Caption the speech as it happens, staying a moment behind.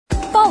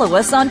follow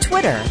us on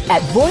Twitter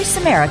at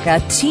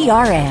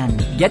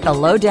VoiceAmericaTRN. Get the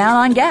lowdown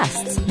on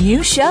guests,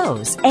 new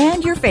shows,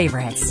 and your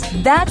favorites.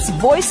 That's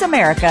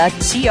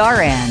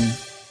VoiceAmericaTRN.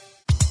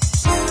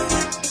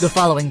 The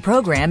following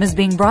program is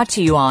being brought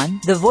to you on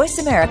the Voice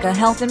America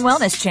Health and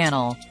Wellness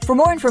Channel. For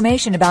more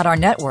information about our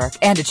network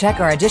and to check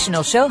our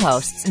additional show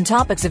hosts and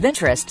topics of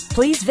interest,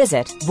 please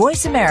visit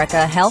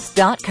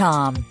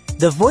voiceamericahealth.com.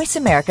 The Voice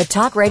America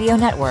Talk Radio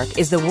Network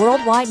is the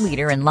worldwide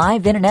leader in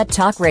live Internet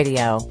talk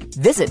radio.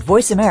 Visit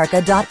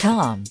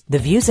voiceamerica.com. The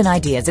views and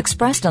ideas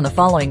expressed on the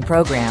following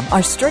program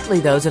are strictly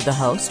those of the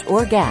host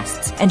or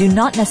guests and do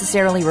not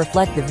necessarily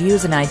reflect the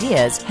views and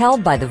ideas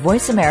held by the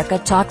Voice America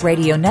Talk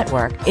Radio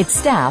Network, its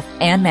staff,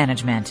 and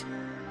management.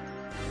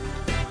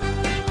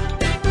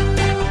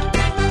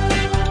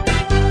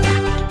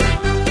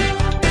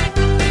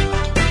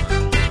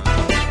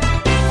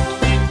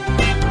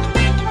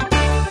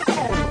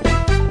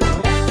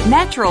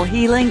 Natural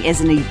healing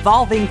is an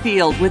evolving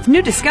field with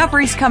new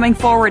discoveries coming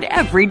forward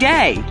every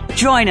day.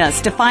 Join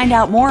us to find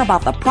out more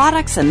about the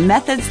products and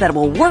methods that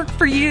will work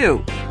for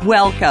you.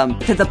 Welcome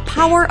to The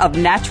Power of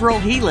Natural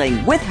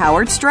Healing with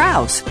Howard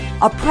Strauss,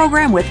 a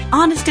program with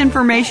honest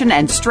information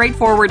and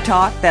straightforward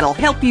talk that'll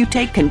help you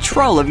take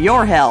control of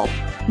your health.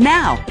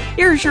 Now,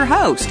 here's your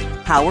host,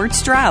 Howard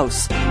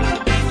Strauss.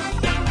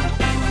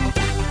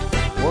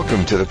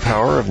 Welcome to The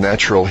Power of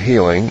Natural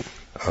Healing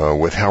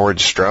with Howard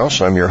Strauss.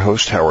 I'm your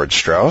host, Howard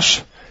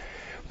Strauss,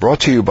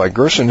 brought to you by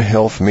Gerson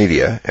Health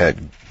Media at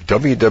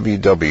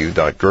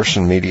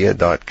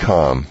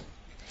www.gersonmedia.com.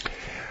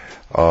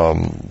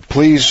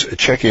 Please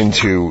check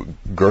into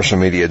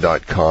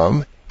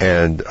gersonmedia.com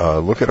and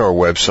look at our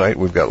website.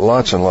 We've got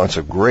lots and lots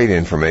of great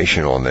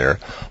information on there,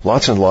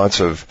 lots and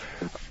lots of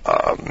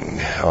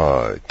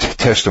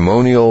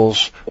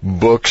testimonials,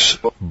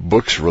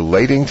 books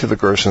relating to the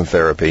Gerson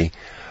therapy,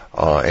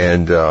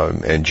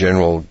 and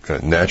general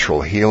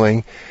natural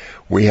healing.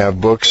 We have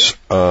books,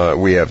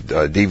 we have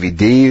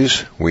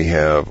DVDs, we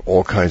have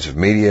all kinds of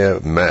media,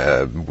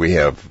 we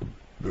have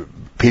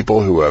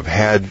people who have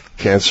had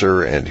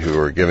cancer and who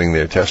are giving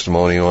their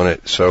testimony on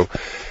it, so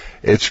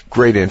it's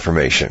great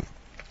information.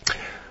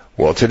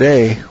 Well,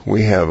 today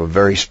we have a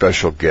very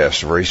special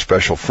guest, a very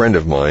special friend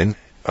of mine,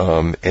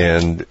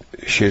 and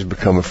she has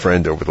become a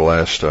friend over the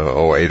last 8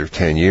 or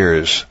 10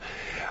 years.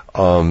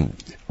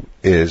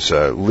 Is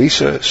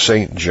Lisa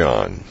St.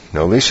 John.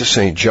 Now, Lisa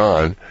St.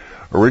 John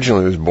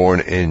originally was born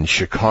in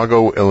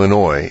Chicago,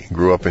 Illinois,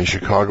 grew up in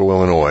Chicago,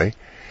 Illinois,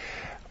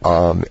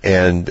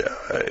 and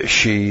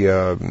she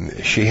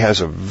has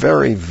a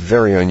very,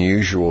 very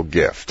unusual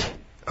gift.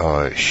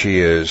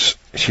 She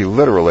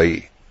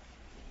literally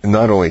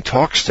not only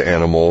talks to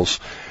animals,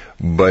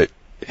 but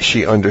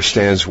she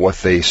understands what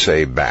they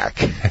say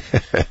back.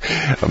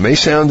 It may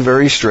sound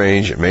very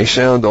strange. It may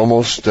sound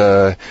almost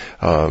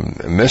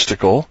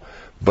mystical.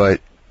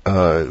 But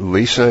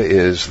Lisa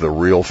is the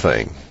real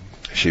thing.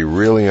 She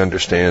really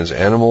understands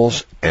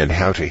animals and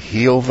how to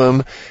heal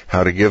them,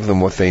 how to give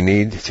them what they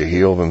need to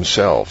heal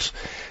themselves.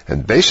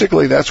 And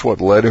basically that's what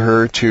led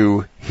her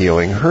to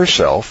healing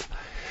herself,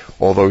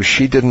 although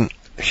she doesn't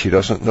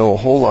know a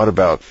whole lot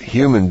about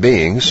human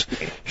beings.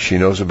 She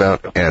knows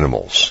about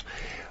animals.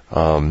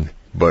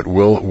 But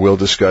we'll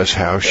discuss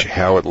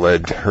how it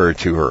led her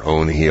to her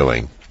own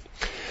healing.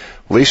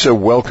 Lisa,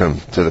 welcome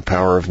to The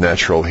Power of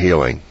Natural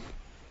Healing.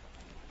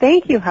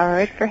 Thank you,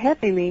 Howard, for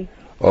having me.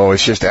 Oh,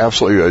 it's just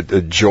absolutely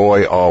a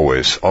joy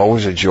always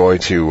a joy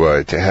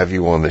to have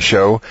you on the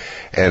show,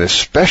 and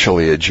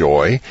especially a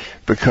joy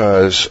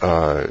because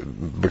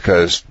 9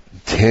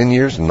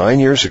 years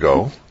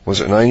ago, was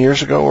it 9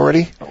 years ago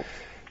already?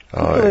 It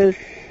was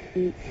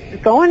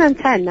going on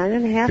 10,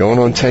 9.5. Going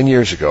on 10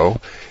 years ago,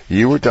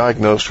 you were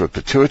diagnosed with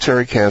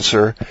pituitary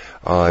cancer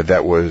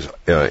that was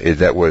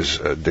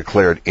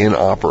declared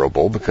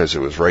inoperable because it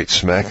was right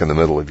smack in the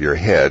middle of your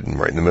head and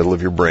right in the middle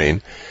of your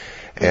brain,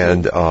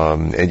 and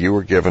you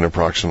were given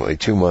approximately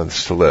 2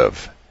 months to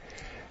live.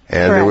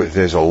 And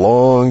there's a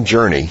long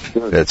journey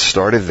that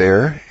started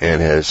there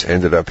and has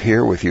ended up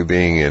here with you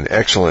being in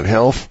excellent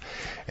health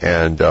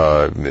and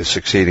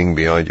succeeding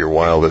beyond your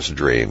wildest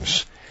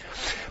dreams.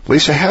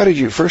 Lisa, how did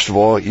you? First of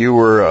all, you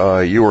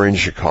were in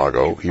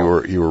Chicago. You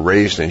were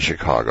raised in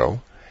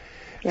Chicago,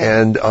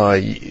 and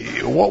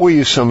what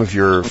were some of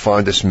your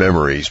fondest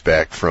memories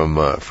back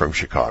from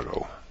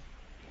Chicago?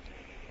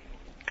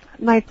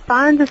 My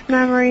fondest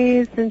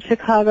memories in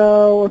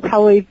Chicago were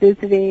probably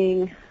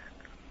visiting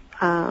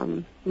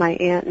my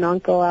aunt and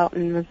uncle out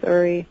in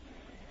Missouri.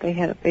 They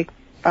had a big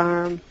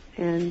farm,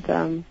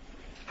 and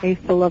I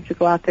used to love to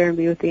go out there and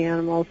be with the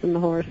animals and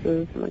the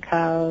horses and the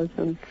cows,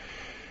 and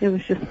it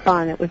was just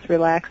fun. It was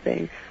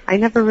relaxing. I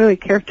never really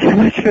cared too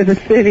much for the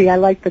city. I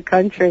liked the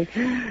country.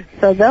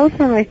 So those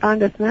were my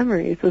fondest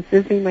memories, was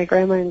visiting my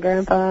grandma and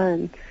grandpa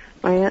and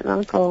my aunt and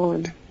uncle.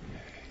 And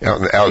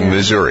out in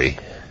Missouri.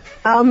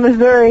 Out in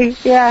Missouri,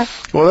 yeah.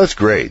 Well, that's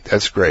great.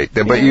 That's great.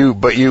 Yeah.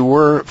 But you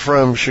were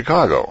from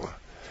Chicago.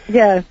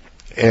 Yes.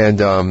 And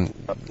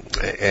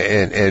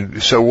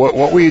so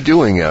what were you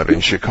doing out in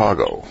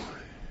Chicago?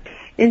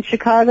 In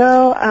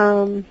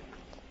Chicago,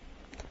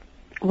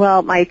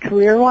 Well, my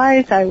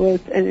career-wise, I was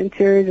an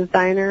interior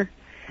designer,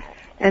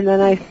 and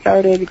then I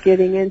started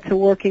getting into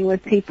working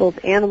with people's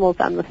animals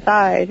on the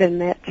side,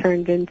 and that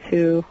turned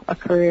into a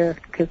career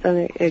because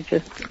then it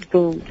just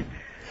boomed.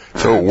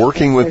 So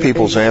working with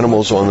people's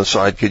animals on the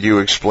side, could you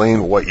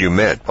explain what you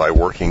meant by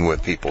working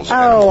with people's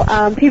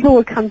animals? People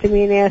would come to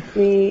me and ask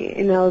me,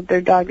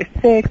 their dog is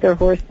sick, their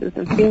horse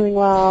isn't feeling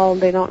well,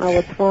 they don't know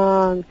what's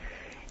wrong,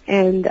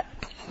 and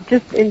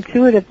just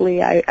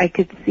intuitively I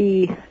could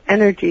see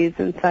energies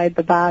inside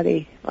the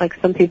body. Like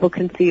some people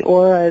can see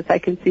auras. I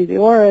can see the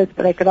auras,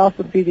 but I could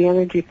also see the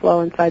energy flow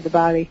inside the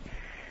body.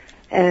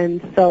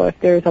 And so if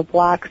there's a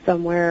block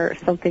somewhere or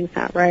something's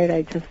not right,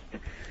 I just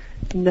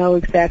know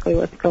exactly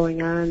what's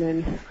going on.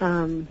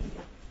 And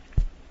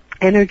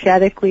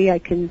energetically I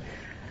can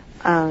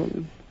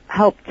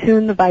help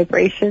tune the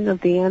vibration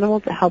of the animal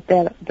to help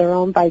their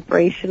own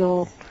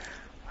vibrational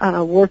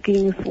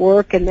workings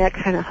work, and that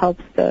kind of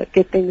helps to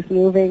get things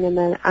moving. And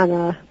then on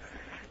a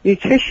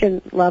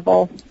nutrition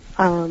level,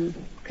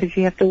 because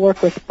you have to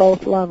work with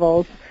both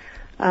levels,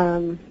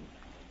 I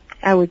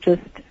would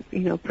just,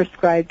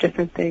 prescribe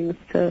different things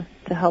to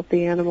help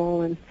the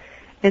animal,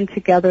 and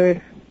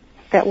together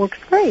that works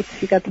great.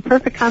 You got the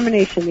perfect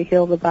combination to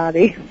heal the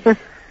body.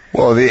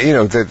 Well,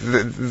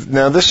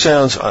 now this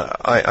sounds,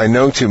 I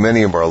know to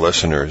many of our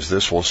listeners,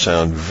 this will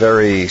sound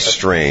very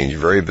strange,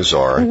 very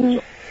bizarre. Mm-hmm.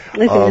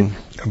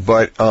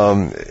 But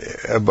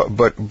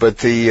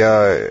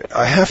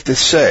I have to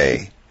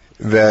say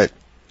that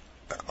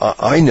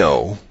I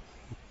know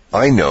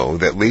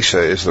that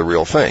Lisa is the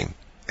real thing.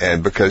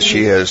 And because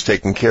she has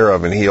taken care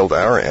of and healed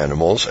our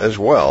animals as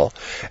well,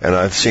 and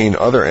I've seen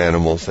other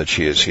animals that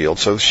she has healed,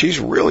 so she's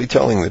really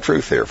telling the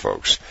truth there,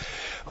 folks.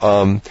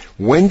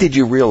 When did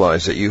you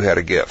realize that you had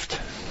a gift?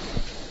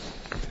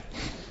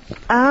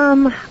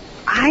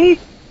 I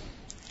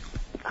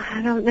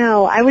don't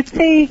know. I would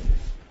say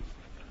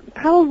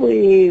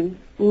probably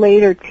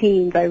later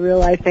teens I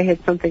realized I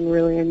had something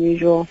really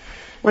unusual.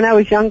 When I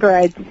was younger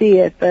I'd see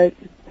it, but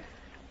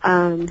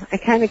I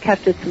kind of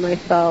kept it to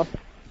myself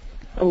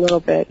a little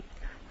bit.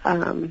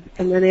 And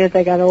then as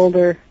I got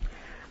older,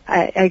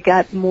 I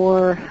got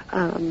more,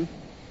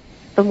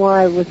 the more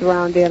I was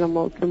around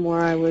animals, the more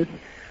I was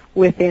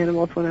with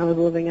animals when I was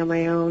living on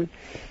my own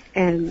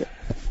and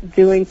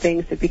doing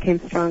things that became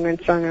stronger and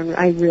stronger. And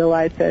I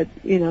realized that,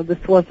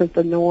 this wasn't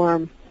the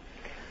norm.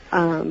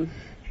 And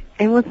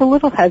was a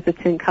little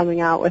hesitant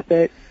coming out with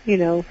it,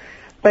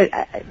 but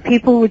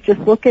people would just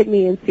look at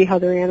me and see how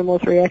their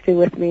animals reacted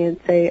with me and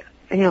say,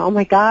 oh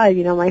my God,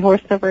 my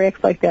horse never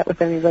acts like that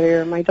with anybody,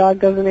 or my dog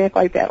doesn't act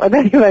like that with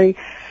anybody.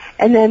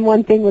 And then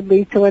one thing would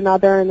lead to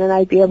another, and then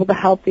I'd be able to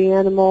help the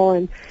animal,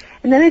 and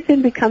then it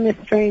didn't become as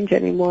strange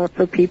anymore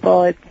for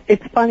people.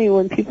 It's funny,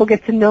 when people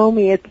get to know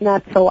me, it's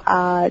not so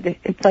odd.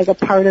 It's like a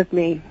part of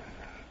me.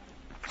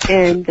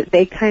 And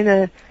they kind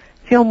of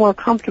feel more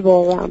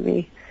comfortable around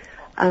me.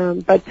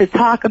 But to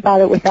talk about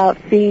it without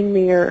seeing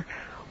me or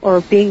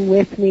being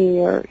with me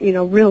or,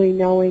 really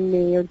knowing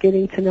me or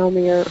getting to know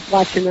me or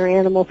watching their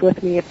animals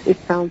with me, it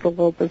sounds a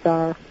little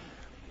bizarre.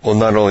 Well,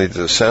 not only does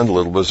it sound a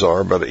little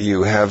bizarre, but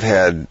you have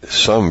had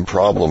some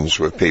problems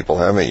with people,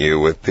 haven't you?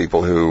 With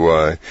people who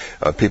are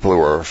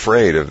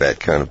afraid of that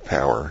kind of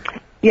power.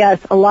 Yes,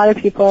 a lot of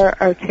people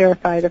are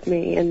terrified of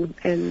me, and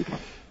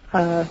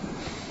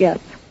yes.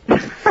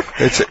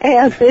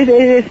 Yes, it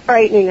is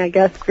frightening, I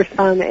guess, for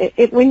some.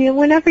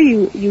 Whenever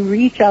you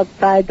reach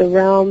outside the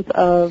realms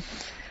of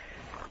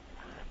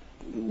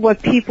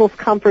what people's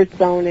comfort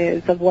zone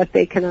is, of what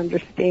they can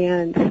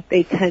understand,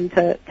 they tend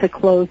to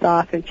close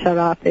off and shut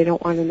off. They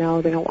don't want to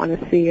know. They don't want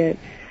to see it.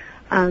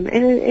 And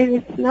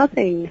it's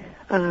nothing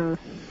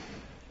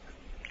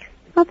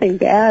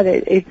bad.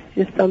 It's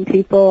just some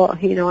people,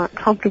 aren't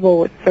comfortable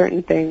with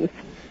certain things.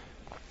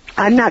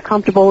 I'm not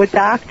comfortable with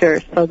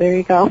doctors, so there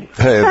you go.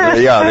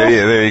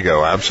 There you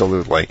go.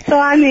 Absolutely. So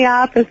I'm the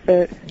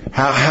opposite.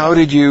 How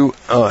did you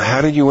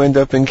end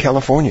up in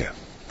California?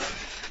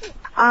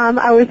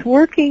 I was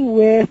working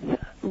with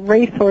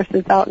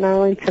racehorses out in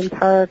Arlington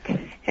Park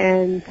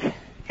and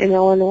in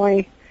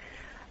Illinois,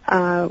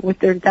 with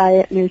their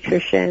diet,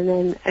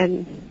 nutrition,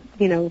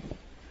 and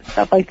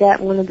stuff like that.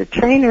 One of the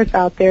trainers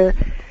out there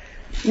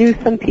knew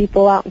some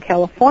people out in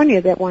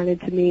California that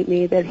wanted to meet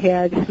me that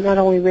had not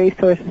only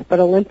racehorses but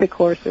Olympic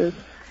horses.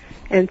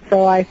 And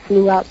so I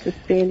flew out to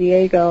San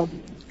Diego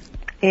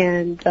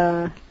and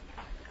out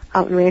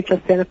in Rancho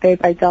Santa Fe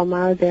by Del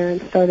Mar there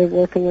and started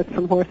working with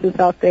some horses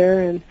out there,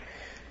 and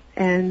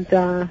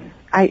there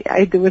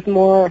was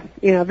more,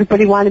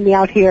 everybody wanted me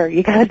out here.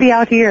 You gotta be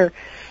out here.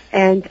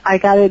 And I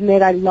gotta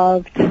admit,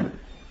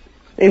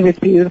 it was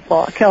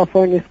beautiful.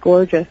 California's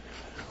gorgeous.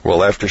 Well,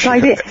 they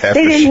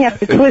didn't have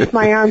to twist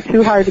my arm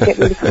too hard to get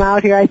me to come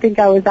out here. I think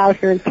I was out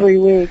here in 3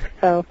 weeks,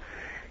 so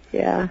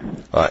Yeah.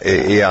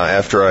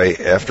 After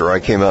I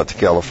came out to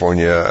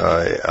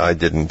California, I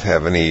didn't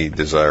have any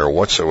desire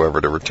whatsoever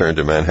to return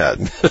to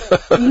Manhattan.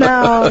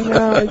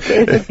 No,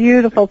 it's a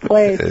beautiful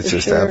place. It's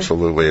just sure.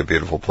 absolutely a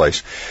beautiful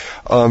place.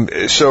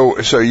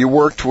 So you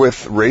worked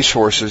with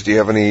racehorses. Do you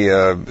have any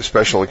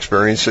special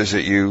experiences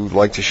that you'd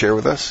like to share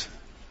with us?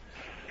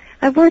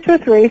 I've worked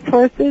with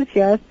racehorses,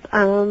 yes.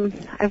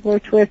 I've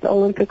worked with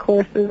Olympic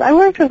horses. I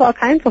worked with all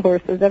kinds of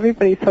horses,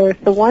 everybody's horse.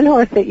 The one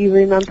horse that you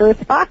remember is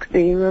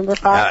Foxy. You remember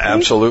Foxy?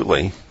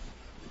 Absolutely.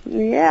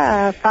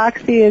 Yeah,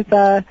 Foxy is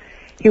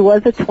he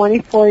was a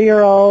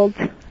 24-year-old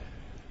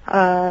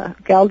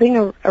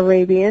gelding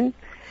Arabian,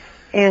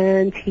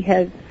 and he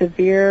had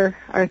severe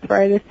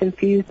arthritis and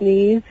fused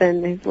knees,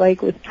 and his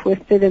leg was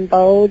twisted and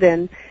bowed,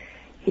 and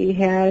he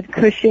had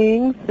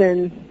Cushing's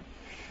and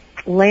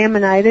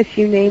laminitis,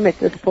 you name it,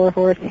 this poor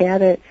horse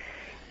had it.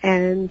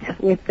 And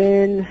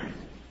within,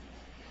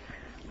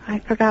 I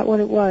forgot what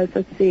it was,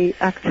 let's see,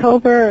 it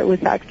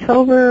was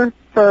October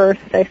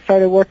 1st I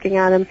started working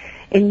on him,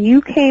 and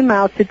you came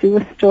out to do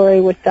a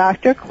story with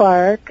Dr.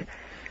 Clark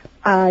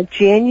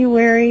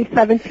January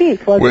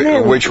 17th, wasn't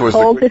it? Which was the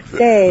coldest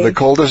day. The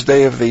coldest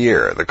day of the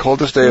year, the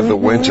coldest day of the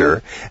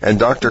winter, and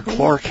Dr.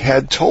 Clark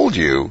had told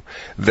you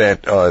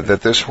that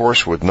this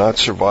horse would not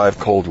survive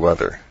cold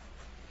weather.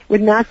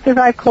 Would not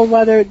survive cold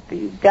weather,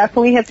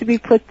 definitely have to be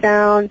put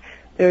down.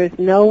 There's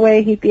no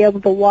way he'd be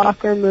able to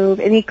walk or move,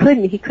 and he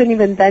couldn't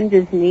even bend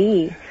his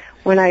knee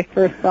when I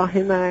first saw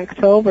him in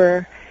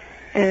October.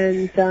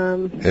 And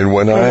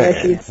when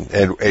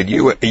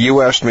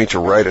you asked me to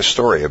write a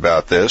story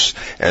about this,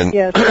 and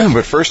yes.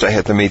 But first I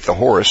had to meet the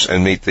horse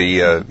and meet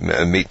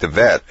the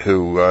vet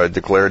who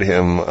declared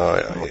him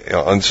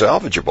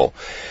unsalvageable,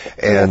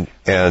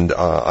 and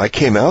I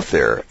came out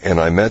there and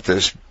I met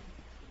this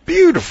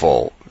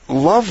beautiful,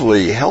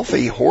 lovely,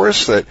 healthy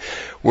horse that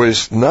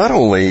was not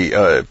only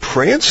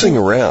prancing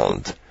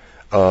around,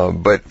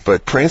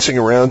 but prancing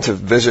around to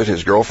visit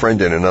his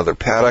girlfriend in another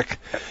paddock,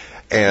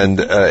 and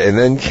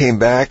then came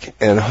back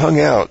and hung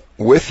out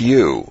with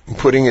you,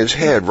 putting his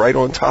head right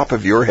on top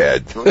of your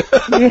head.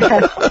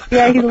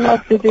 Yeah, he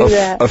loves to do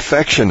that.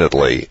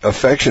 Affectionately.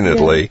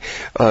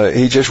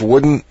 He just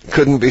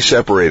couldn't be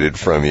separated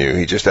from you.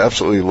 He just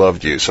absolutely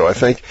loved you. So I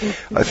think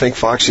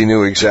Foxy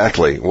knew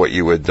exactly what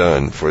you had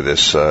done for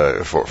this,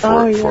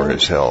 for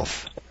his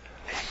health.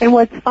 And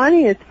what's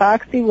funny is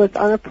Foxy was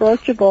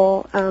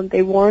unapproachable.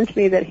 They warned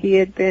me that he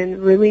had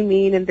been really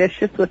mean and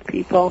vicious with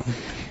people,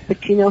 but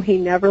he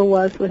never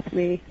was with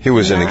me. He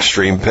was in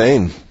extreme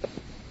pain.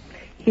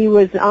 He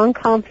was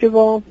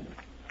uncomfortable.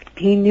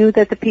 He knew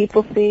that the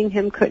people seeing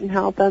him couldn't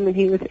help him, and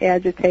he was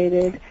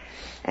agitated.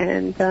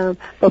 And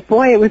but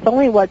boy, it was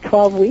only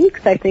 12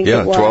 weeks, I think.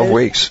 Yeah, it was. 12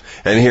 weeks.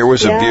 And here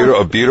was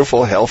a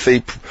beautiful,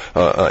 healthy,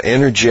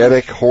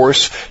 energetic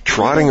horse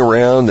trotting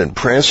around and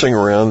prancing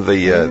around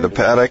the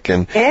paddock,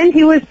 and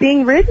he was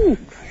being ridden.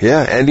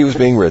 Yeah, and he was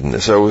being ridden.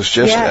 So it was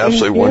just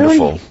absolutely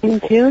wonderful. In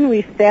June,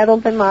 we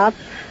saddled him up.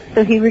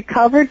 So he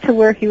recovered to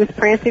where he was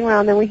prancing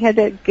around. Then we had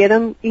to get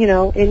him,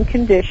 in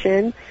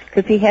condition,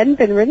 because he hadn't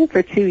been ridden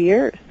for 2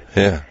 years.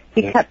 Yeah.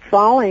 He kept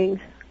falling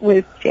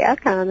with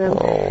Jack on him.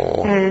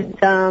 Oh.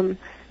 And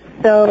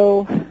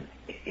so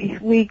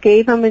we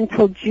gave him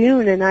until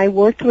June, and I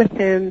worked with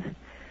him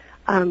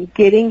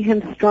getting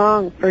him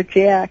strong for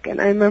Jack.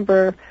 And I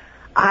remember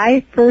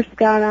I first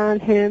got on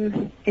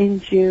him in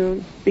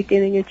June,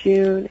 beginning of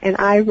June, and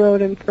I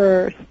rode him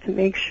first to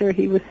make sure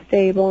he was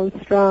stable and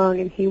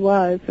strong, and he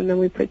was. And then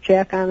we put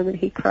Jack on him, and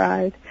he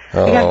cried. I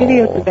got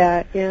videos of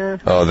that. Yeah.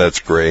 Oh, that's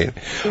great.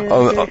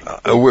 Yeah,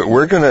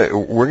 we're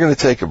gonna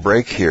take a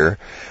break here.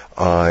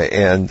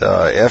 And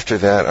after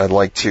that, I'd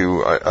like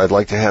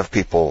to have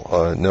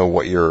people know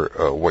what your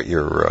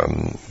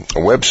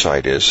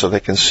website is, so they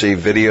can see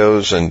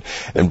videos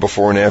and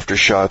before and after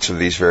shots of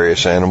these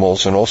various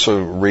animals, and also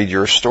read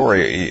your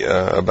story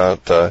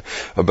about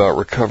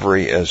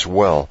recovery as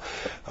well.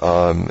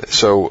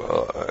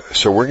 So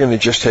we're going to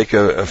just take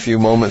a few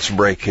moments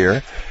break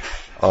here.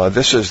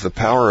 This is The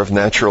Power of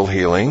Natural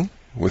Healing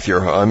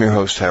I'm your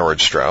host,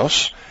 Howard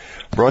Strauss,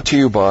 brought to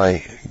you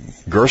by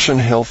Gerson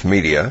Health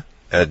Media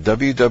at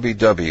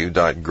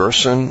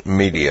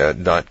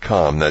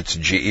www.gersonmedia.com. That's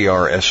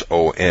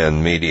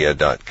GERSON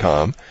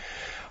media.com.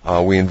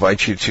 We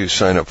invite you to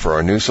sign up for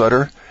our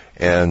newsletter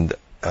and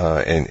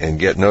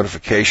get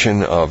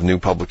notification of new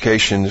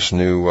publications,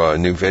 new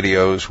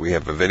videos. We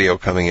have a video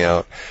coming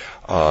out,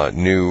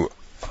 new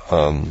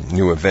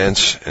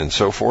events, and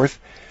so forth.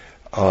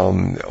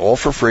 All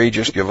for free.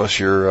 Just give us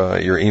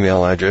your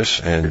email address,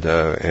 and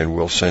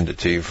we'll send it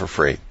to you for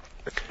free.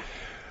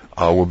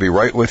 We'll be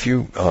right with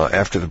you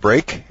after the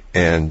break,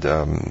 and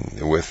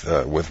with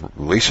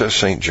Lisa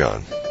St.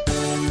 John.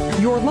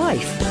 Your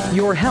life,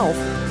 your health,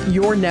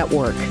 your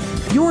network.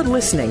 You're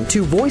listening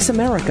to Voice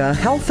America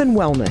Health and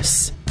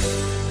Wellness.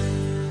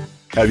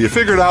 Have you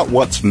figured out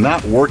what's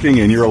not working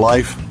in your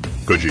life?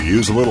 Could you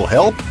use a little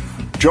help?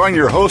 Join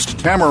your host,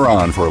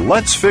 Tamaran, for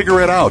Let's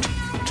Figure It Out.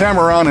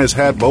 Tamaran has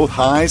had both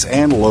highs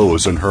and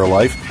lows in her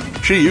life.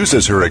 She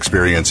uses her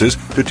experiences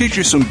to teach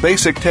you some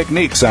basic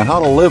techniques on how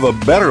to live a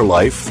better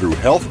life through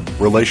health,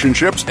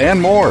 relationships,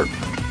 and more.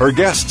 Her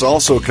guests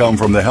also come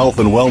from the health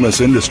and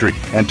wellness industry,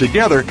 and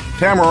together,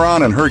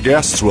 Tamaran and her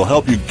guests will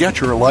help you get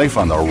your life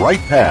on the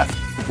right path.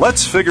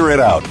 Let's Figure It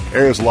Out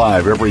airs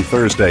live every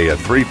Thursday at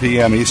 3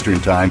 p.m. Eastern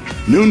Time,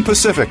 noon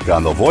Pacific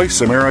on the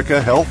Voice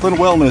America Health and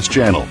Wellness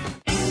Channel.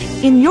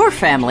 In your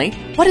family,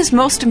 what is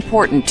most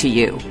important to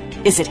you?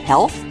 Is it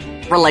health?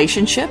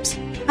 Relationships?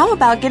 How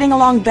about getting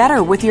along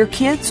better with your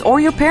kids or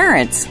your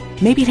parents?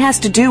 Maybe it has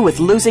to do with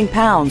losing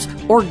pounds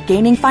or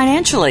gaining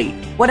financially.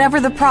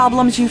 Whatever the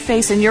problems you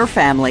face in your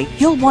family,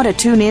 you'll want to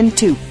tune in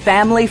to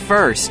Family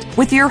First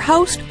with your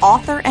host,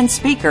 author, and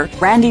speaker,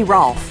 Randy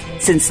Rolfe.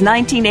 Since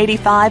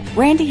 1985,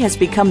 Randy has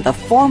become the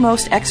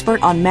foremost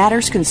expert on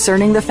matters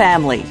concerning the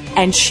family,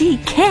 and she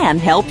can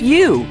help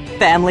you.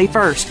 Family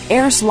First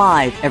airs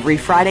live every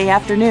Friday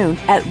afternoon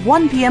at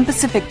 1 p.m.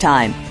 Pacific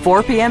Time,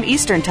 4 p.m.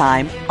 Eastern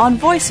Time on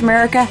Voice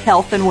America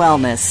Health and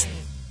Wellness.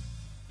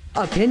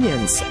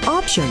 Opinions,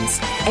 options,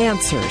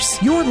 answers.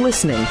 You're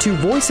listening to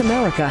Voice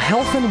America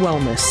Health and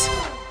Wellness.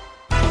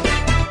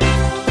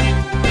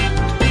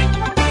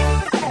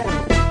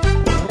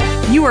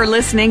 You are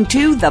listening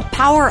to The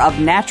Power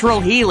of Natural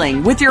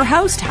Healing with your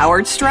host,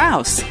 Howard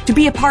Strauss. To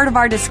be a part of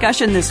our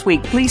discussion this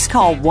week, please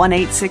call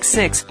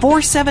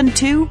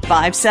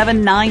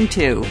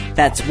 1-866-472-5792.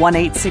 That's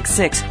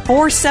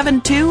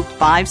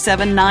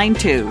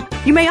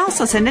 1-866-472-5792. You may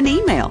also send an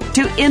email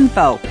to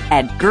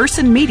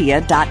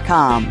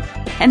info@gersonmedia.com.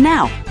 And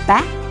now,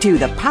 back to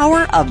The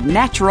Power of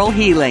Natural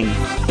Healing.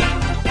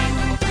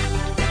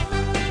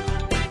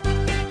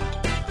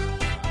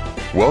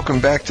 Welcome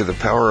back to the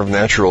Power of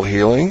Natural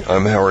Healing.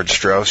 I'm Howard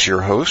Strauss,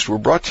 your host. We're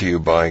brought to you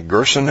by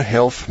Gerson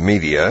Health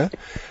Media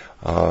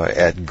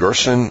at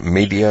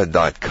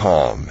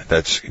gersonmedia.com.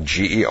 That's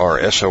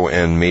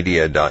GERSON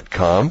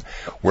media.com,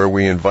 where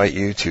we invite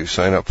you to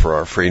sign up for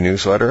our free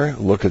newsletter,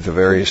 look at the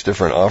various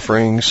different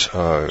offerings,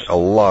 a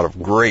lot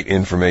of great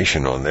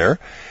information on there,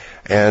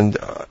 and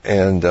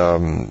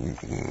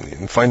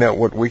find out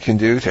what we can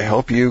do to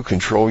help you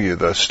control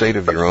the state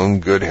of your own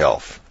good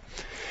health.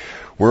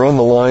 We're on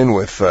the line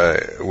with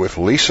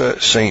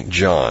Lisa St.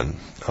 John,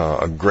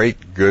 a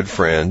great good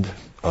friend,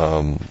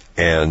 and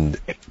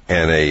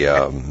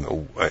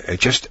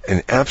just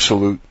an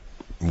absolute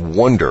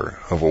wonder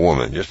of a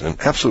woman, just an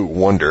absolute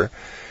wonder,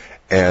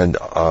 and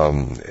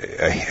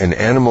an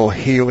animal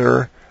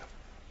healer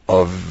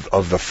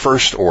of the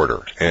first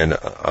order. And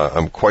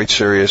I'm quite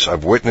serious.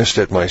 I've witnessed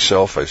it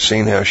myself. I've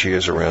seen how she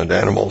is around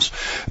animals,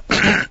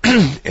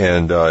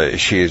 and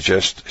she is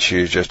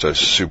just a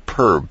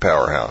superb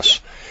powerhouse.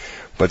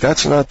 But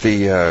that's not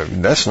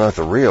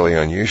the really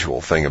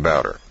unusual thing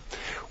about her.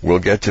 We'll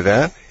get to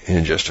that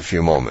in just a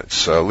few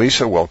moments.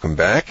 Lisa, welcome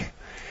back.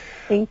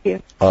 Thank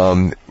you.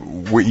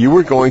 You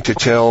were going to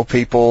tell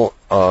people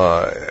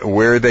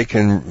where they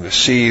can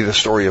see the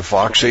story of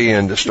Foxy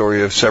and the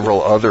story of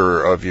several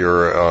other of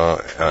your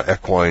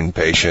equine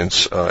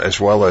patients, as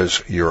well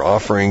as your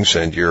offerings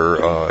and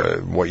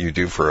your what you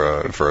do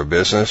for a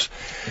business,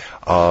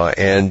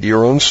 and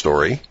your own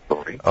story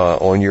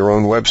on your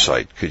own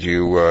website. Could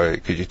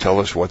you tell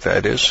us what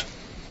that is?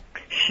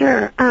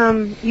 Sure.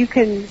 You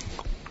can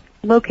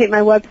locate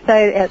my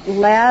website at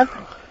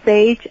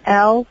LavSage,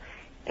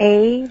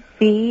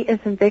 L-A-V as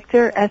in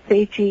Victor,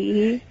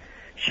 S-A-G-E,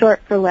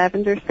 short for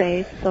lavender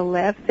sage, so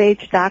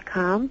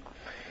lavsage.com.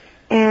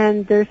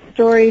 And there's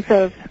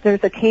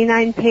there's a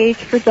canine page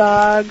for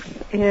dogs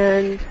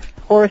and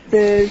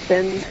horses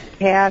and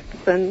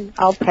cats and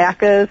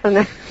alpacas,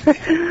 and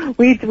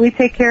we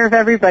take care of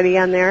everybody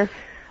on there.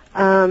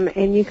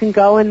 And you can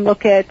go and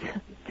look at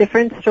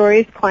different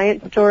stories,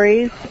 client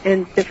stories,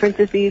 and different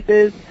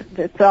diseases.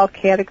 It's all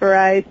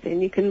categorized,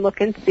 and you can look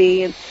and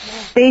see. And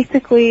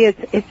basically,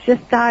 it's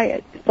just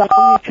diet. It's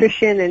all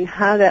nutrition and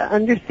how to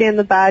understand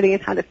the body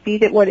and how to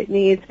feed it what it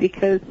needs,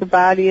 because the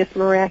body is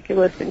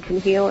miraculous and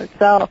can heal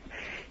itself.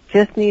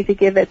 Just need to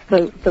give it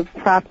the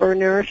proper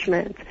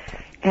nourishment.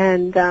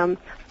 And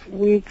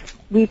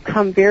we've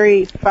come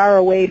very far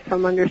away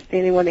from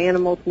understanding what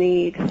animals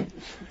need,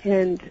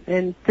 and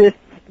this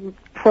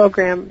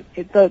program,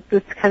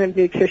 this kind of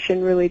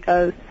nutrition really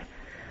does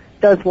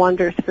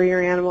wonders for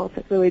your animals.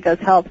 It really does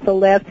help. So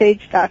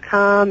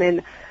lavsage.com,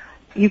 and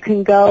you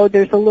can go,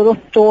 there's a little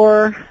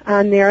store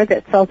on there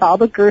that sells all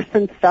the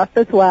Gerson stuff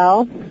as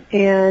well.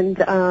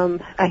 And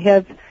I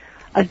have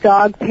a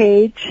dog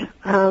page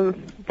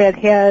that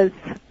has,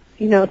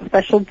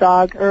 special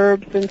dog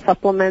herbs and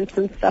supplements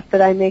and stuff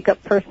that I make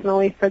up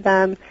personally for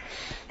them,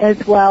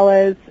 as well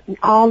as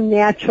all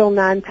natural,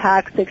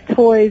 non-toxic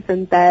toys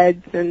and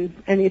beds and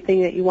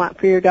anything that you want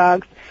for your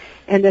dogs,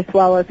 and as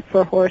well as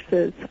for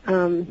horses.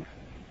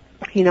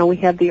 We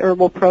have the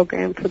herbal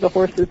program for the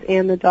horses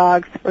and the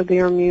dogs for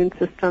their immune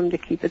system to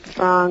keep it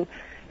strong,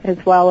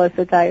 as well as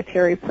a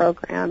dietary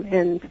program.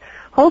 And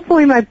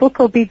hopefully my book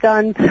will be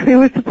done. It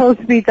was supposed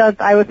to be done.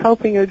 I was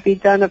hoping it would be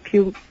done a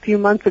few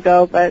months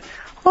ago, but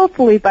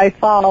hopefully by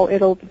fall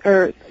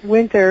or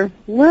winter,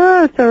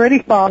 it's already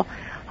fall.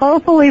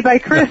 Hopefully by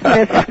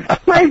Christmas,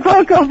 my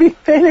book will be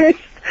finished.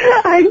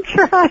 I'm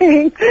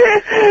trying.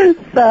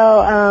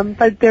 So,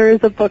 but there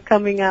is a book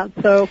coming out.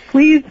 So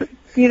please,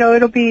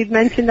 it'll be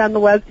mentioned on the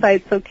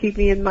website, so keep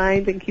me in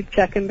mind and keep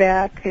checking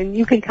back. And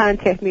you can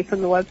contact me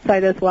from the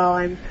website as well.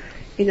 I'm,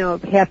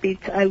 happy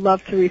I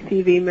love to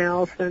receive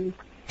emails and.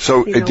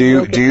 So do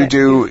you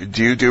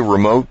do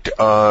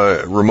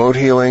remote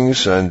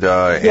healings and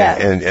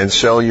yes. and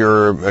sell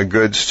your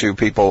goods to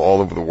people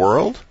all over the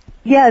world?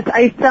 Yes,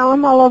 I sell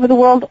them all over the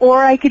world,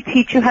 or I could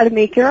teach you how to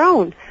make your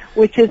own,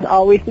 which is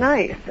always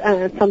nice.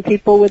 Some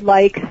people would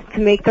like to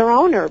make their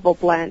own herbal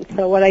blend.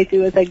 So what I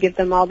do is I give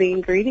them all the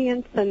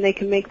ingredients and they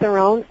can make their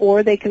own,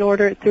 or they can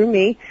order it through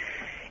me.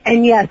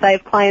 And yes, I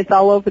have clients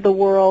all over the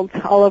world,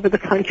 all over the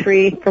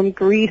country, from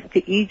Greece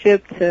to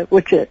Egypt,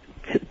 which is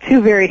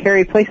two very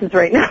hairy places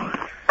right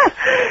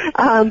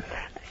now.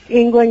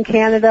 England,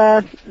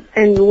 Canada,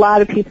 and a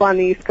lot of people on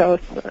the East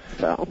Coast.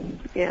 So,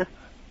 yeah.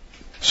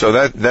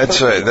 So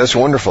that's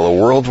wonderful. A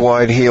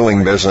worldwide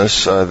healing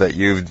business that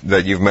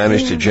you've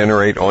managed to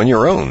generate on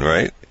your own,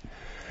 right?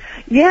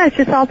 Yeah, it's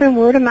just all been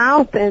word of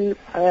mouth. And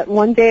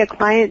one day a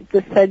client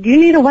just said, "You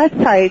need a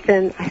website,"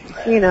 and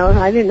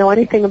I didn't know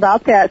anything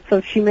about that,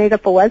 so she made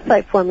up a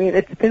website for me.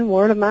 It's been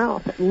word of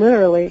mouth,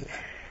 literally,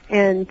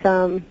 and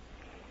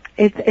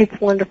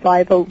it's wonderful. I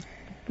have a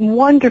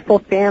wonderful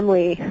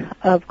family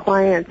of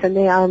clients, and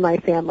they are my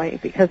family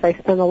because I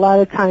spend a lot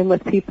of time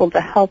with people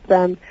to help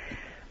them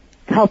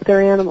help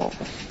their animals.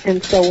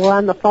 And so we're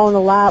on the phone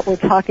a lot, we're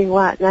talking a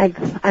lot,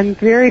 and I'm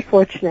very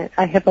fortunate.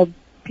 I have a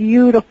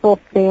beautiful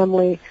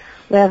family,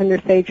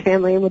 Lavender Sage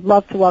family, and would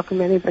love to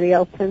welcome anybody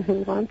else in who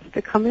wants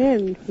to come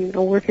in.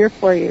 We're here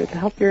for you to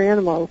help your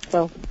animals.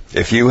 So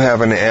if you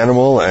have an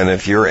animal and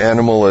if your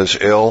animal is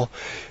ill,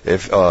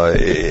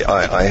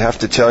 I have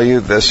to tell you,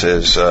 this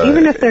is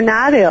even if they're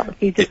not ill,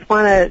 you just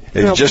want to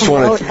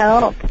promote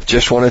health.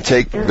 Just want to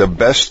take the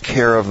best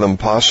care of them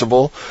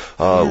possible.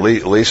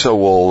 Lisa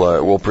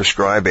will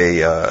prescribe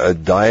a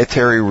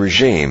dietary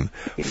regime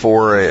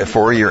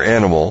for your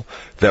animal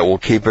that will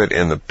keep it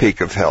in the peak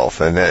of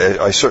health. And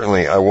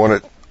I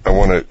want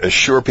to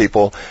assure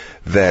people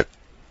that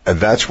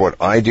that's what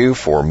I do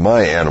for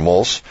my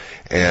animals.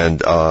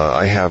 And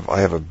I have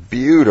a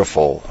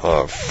beautiful,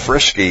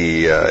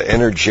 frisky,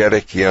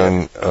 energetic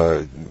young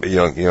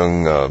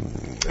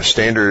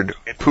standard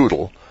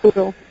poodle.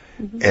 Mm-hmm.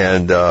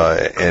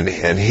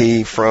 And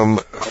he from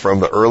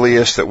the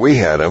earliest that we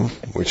had him,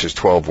 which is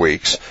 12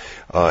 weeks,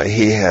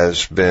 he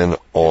has been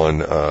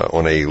on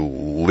a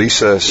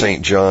Lisa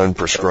St. John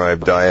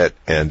prescribed diet,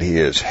 and he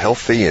is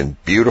healthy and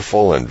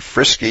beautiful and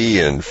frisky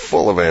and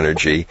full of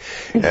energy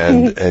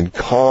and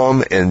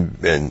calm and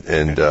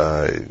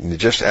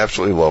just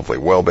absolutely lovely,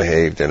 well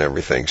behaved and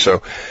everything.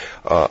 So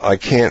I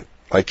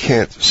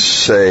can't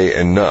say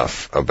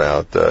enough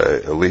about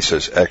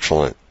Lisa's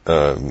excellent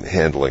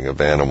handling of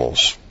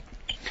animals.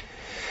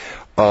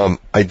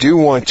 I do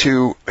want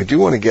to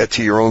get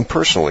to your own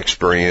personal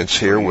experience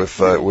here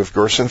with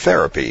Gerson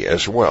therapy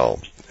as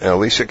well.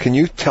 Lisa, can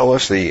you tell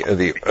us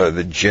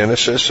the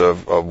genesis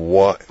of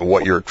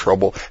what your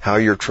trouble, how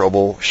your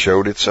trouble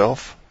showed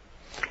itself?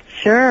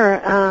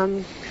 Sure.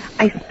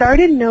 I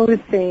started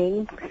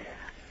noticing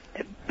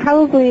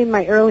probably in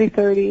my early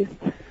 30s.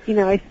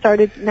 I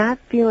started not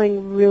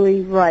feeling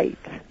really right,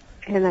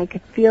 and I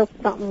could feel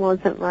something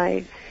wasn't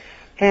right.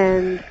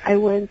 And I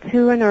went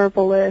to an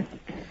herbalist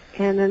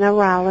and a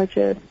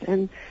neurologist,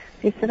 and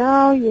they said,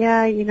 "Oh,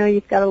 yeah,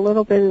 you've got a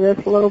little bit of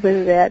this, a little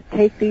bit of that.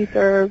 Take these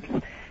herbs."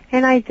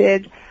 And I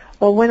did.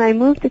 Well, when I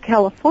moved to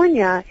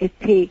California, it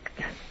peaked,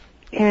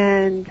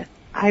 and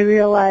I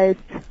realized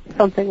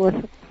something was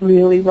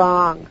really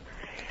wrong.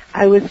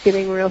 I was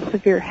getting real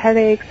severe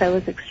headaches. I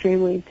was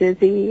extremely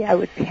dizzy. I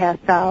would pass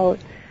out.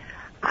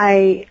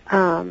 My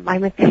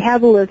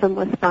metabolism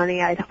was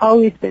funny. I'd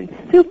always been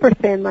super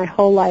thin my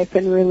whole life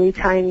and really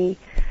tiny,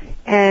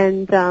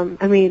 and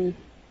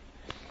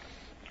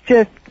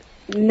just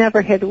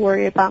never had to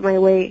worry about my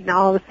weight. And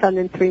all of a sudden,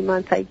 in 3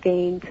 months, I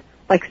gained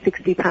like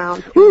 60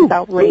 pounds. It was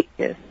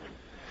outrageous.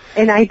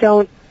 And I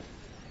don't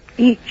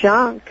eat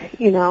junk.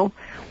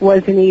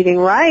 Wasn't eating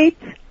right.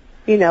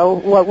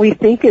 What we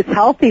think is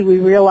healthy, we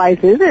realize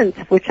isn't,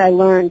 which I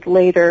learned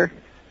later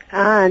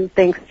on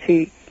thanks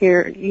to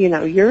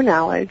your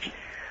knowledge.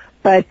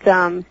 But,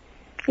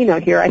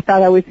 here I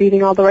thought I was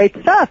eating all the right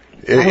stuff.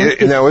 Now,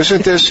 I was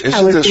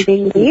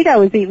eating meat, I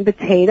was eating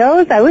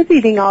potatoes, I was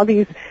eating all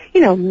these,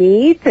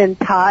 meat and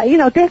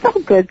pie, there's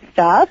all good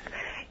stuff.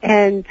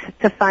 And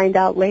to find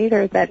out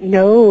later that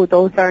no,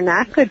 those are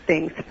not good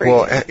things for you.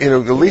 Well,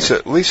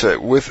 Lisa,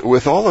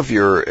 with all of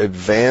your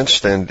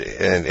advanced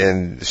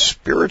and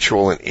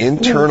spiritual and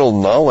internal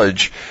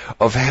knowledge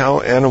of how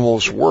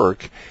animals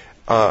work,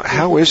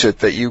 how is it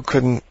that you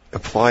couldn't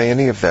apply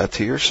any of that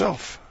to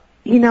yourself?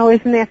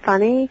 Isn't that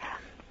funny?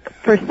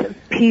 For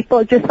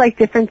people, just like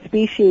different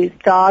species,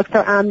 dogs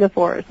are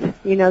omnivores.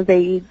 They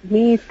eat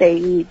meat, they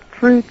eat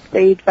fruits,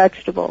 they eat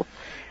vegetables.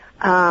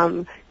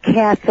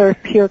 Cats are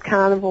pure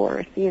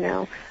carnivores,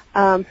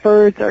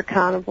 Birds are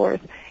carnivores.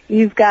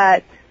 You've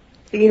got,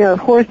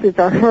 horses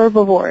are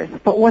herbivores.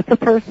 But what's a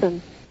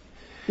person?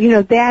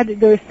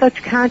 There's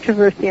such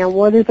controversy on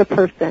what is a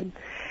person.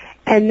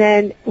 And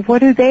then what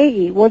do they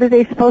eat? What are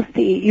they supposed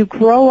to eat? You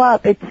grow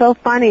up. It's so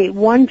funny.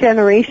 One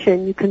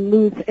generation you can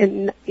lose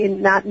and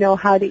not know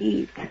how to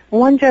eat.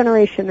 One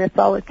generation, that's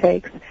all it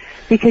takes.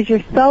 Because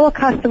you're so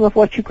accustomed with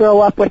what you grow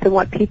up with and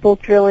what people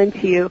drill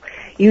into you.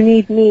 You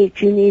need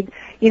meat. You need,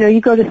 you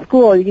go to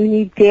school. You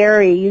need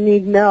dairy. You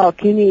need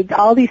milk. You need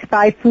all these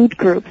 5 food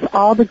groups,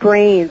 all the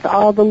grains,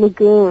 all the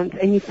legumes.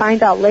 And you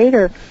find out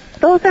later,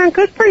 those aren't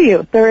good for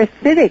you. They're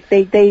acidic.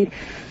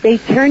 They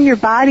turn your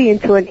body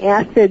into an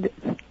acid,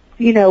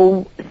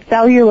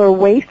 cellular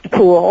waste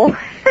pool.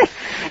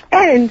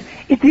 And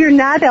if you're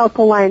not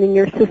alkalining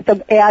your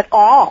system at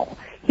all,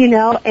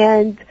 so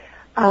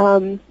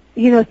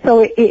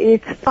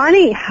it's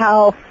funny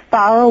how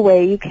far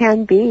away you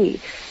can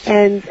be.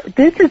 And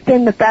this has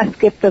been the best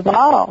gift of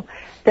all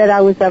that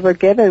I was ever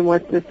given,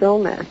 was this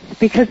illness,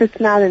 because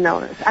it's not an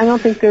illness. I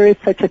don't think there is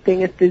such a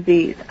thing as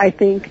disease. I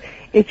think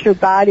it's your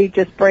body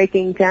just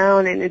breaking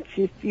down, and it's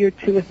just, you're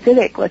too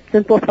acidic. Let's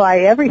simplify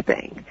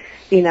everything.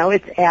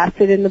 It's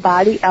acid in the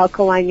body,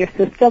 alkaline your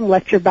system,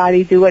 let your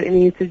body do what it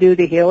needs to do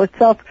to heal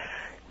itself.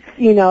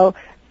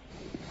 Well,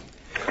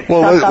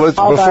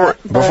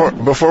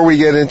 before we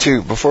get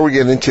into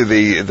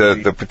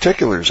the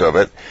particulars of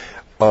it,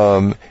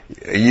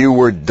 you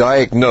were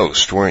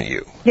diagnosed, weren't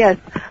you? Yes,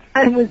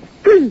 I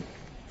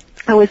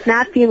was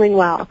not feeling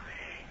well,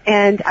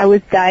 and I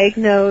was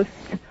diagnosed.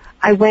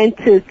 I went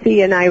to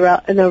see a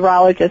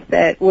neurologist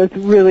that was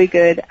really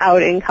good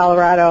out in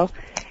Colorado,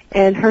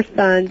 and her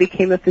son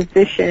became a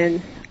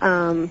physician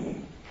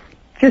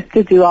just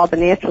to do all the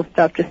natural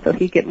stuff, just so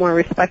he'd get more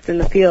respect in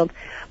the field.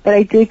 But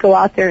I did go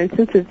out there, and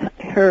since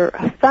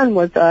her son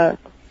was a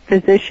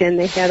physician,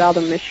 they had all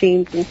the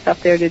machines and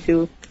stuff there to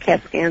do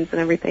CAT scans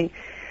and everything.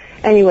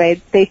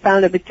 Anyway, they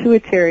found a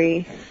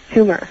pituitary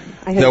tumor.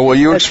 Will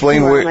you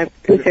explain where my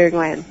pituitary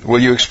gland? Will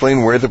you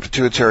explain where the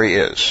pituitary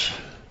is?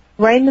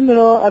 Right in the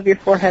middle of your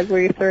forehead,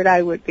 where your third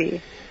eye would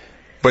be.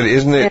 But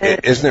isn't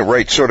it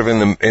right, sort of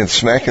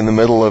smack in the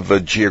middle of the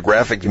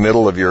geographic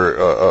middle of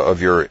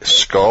your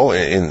skull,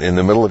 in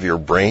the middle of your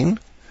brain?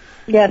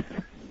 Yes.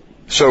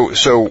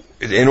 So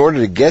in order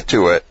to get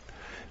to it,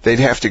 they'd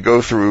have to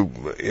go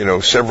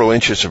through several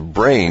inches of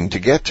brain to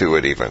get to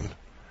it, even.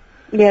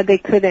 Yeah, they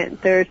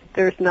couldn't.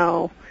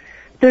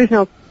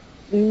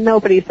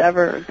 Nobody's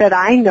ever, that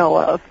I know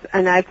of,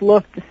 and I've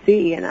looked to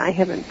see, and I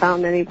haven't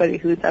found anybody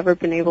who's ever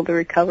been able to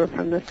recover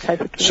from this type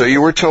of cancer. So you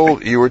were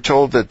told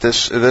that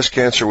this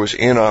cancer was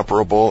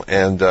inoperable,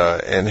 and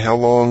how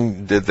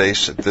long did they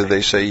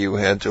say you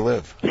had to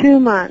live? 2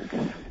 months.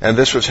 And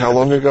this was how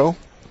long ago?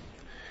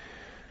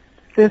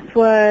 This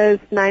was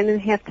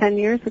 9.5, 10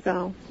 years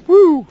ago.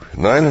 Woo!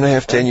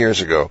 9.5, 10 years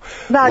ago.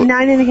 About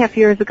 9.5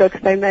 years ago,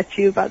 because I met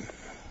you about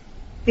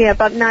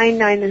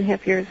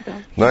 9.5 years ago.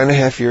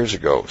 9.5 years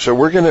ago. So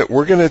we're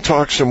gonna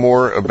talk some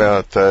more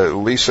about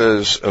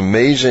Lisa's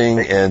amazing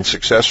and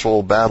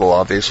successful battle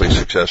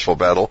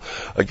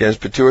against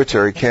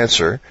pituitary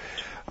cancer.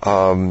 Right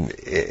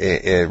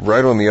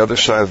on the other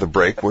side of the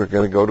break, we're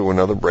going to go to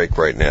another break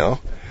right now.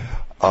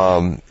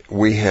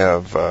 We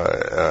have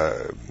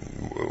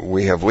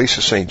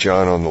Lisa St.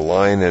 John on the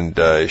line,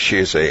 and she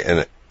is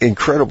an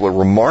incredibly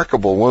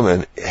remarkable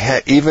woman.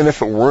 Even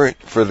if it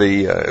weren't for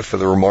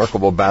the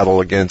remarkable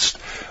battle against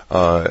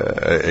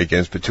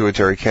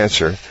pituitary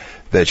cancer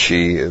that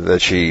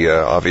she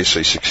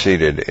obviously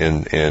succeeded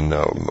in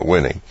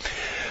winning.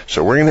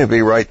 So we're going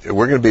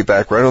to be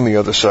back right on the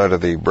other side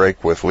of the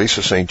break with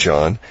Lisa St.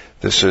 John.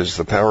 This is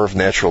The Power of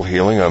Natural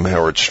Healing. I'm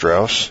Howard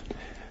Strauss,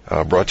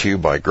 brought to you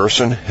by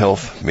Gerson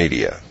Health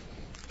Media.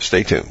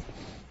 Stay tuned.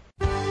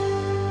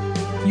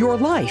 Your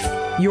life,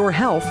 your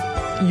health,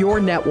 your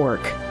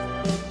network.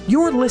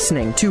 You're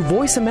listening to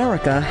Voice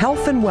America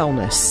Health and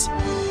Wellness.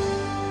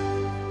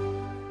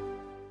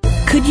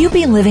 Could you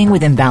be living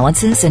with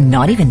imbalances and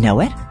not even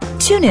know it?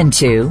 Tune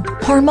into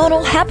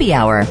Hormonal Happy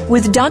Hour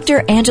with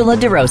Dr. Angela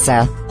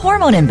DeRosa.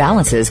 Hormone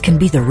imbalances can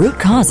be the root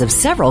cause of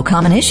several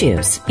common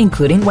issues,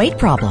 including weight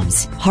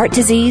problems, heart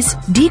disease,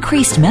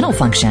 decreased mental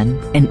function,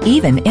 and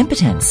even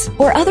impotence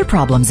or other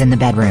problems in the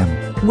bedroom.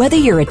 Whether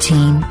you're a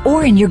teen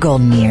or in your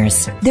golden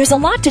years, there's a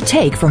lot to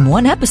take from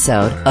one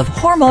episode of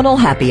Hormonal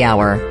Happy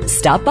Hour.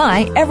 Stop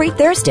by every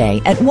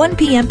Thursday at 1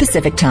 p.m.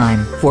 Pacific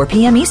Time, 4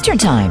 p.m. Eastern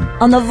Time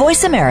on the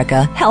Voice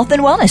America Health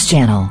and Wellness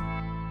Channel.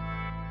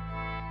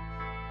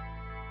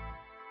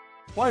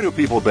 Why do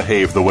people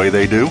behave the way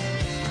they do?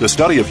 The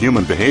study of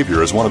human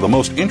behavior is one of the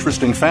most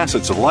interesting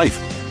facets of life.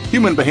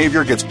 Human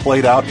behavior gets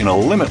played out in a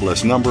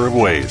limitless number of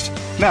ways.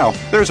 Now,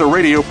 there's a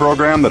radio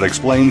program that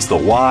explains the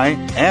why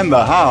and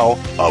the how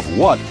of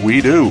what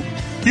we do.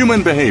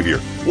 Human Behavior,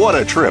 What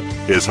a Trip,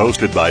 is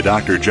hosted by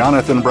Dr.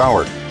 Jonathan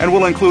Brower and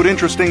will include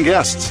interesting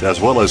guests as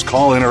well as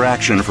call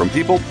interaction from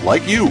people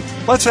like you.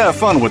 Let's have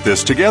fun with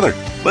this together.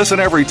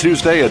 Listen every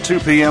Tuesday at 2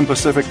 p.m.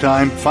 Pacific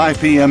Time,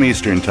 5 p.m.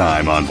 Eastern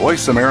Time on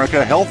Voice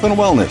America Health and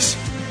Wellness.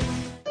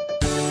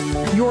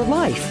 Your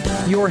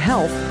life, your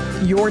health,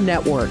 your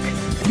network.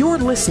 You're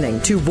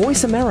listening to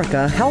Voice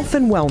America Health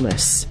and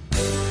Wellness.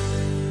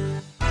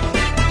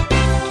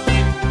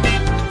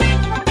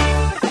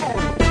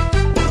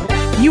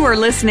 You are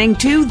listening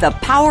to The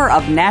Power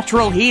of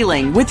Natural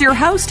Healing with your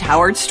host,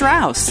 Howard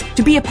Strauss.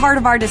 To be a part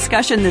of our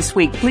discussion this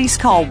week, please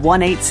call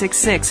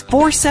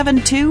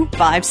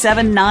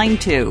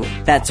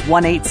 1-866-472-5792. That's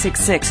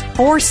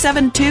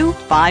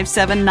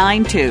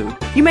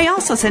 1-866-472-5792. You may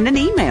also send an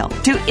email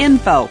to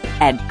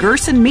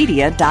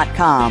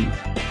info@gersonmedia.com.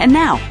 And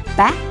now,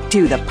 back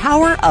to The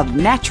Power of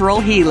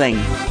Natural Healing.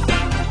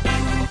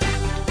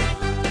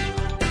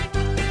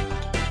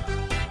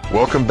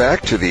 Welcome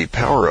back to The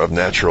Power of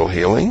Natural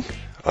Healing.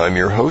 I'm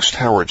your host,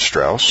 Howard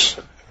Strauss.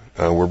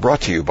 We're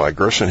brought to you by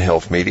Gerson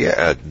Health Media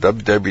at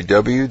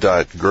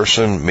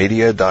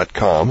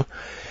www.gersonmedia.com.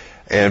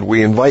 And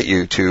we invite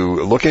you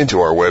to look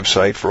into our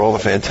website for all the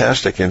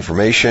fantastic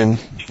information,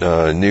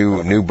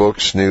 new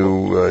books, the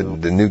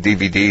new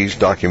DVDs,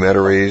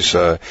 documentaries,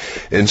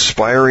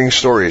 inspiring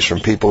stories from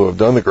people who have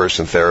done the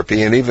Gerson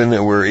therapy, and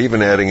we're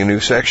even adding a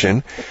new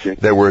section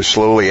that we're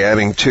slowly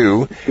adding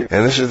to.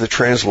 And this is the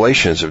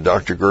translations of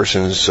Dr.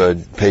 Gerson's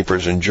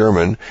papers in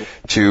German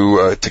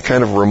to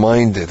kind of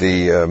remind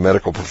the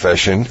medical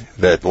profession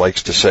that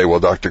likes to say, well,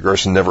 Dr.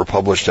 Gerson never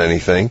published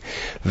anything,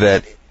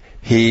 that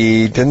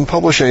he didn't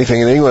publish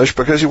anything in English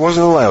because he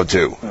wasn't allowed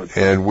to,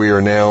 and we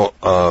are now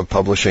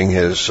publishing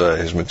his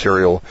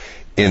material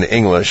in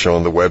English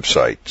on the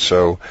website.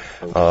 So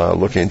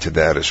look into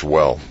that as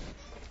well.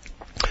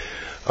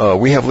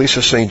 We have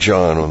Lisa St.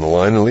 John on the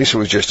line, and Lisa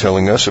was just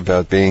telling us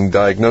about being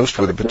diagnosed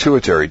with a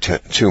pituitary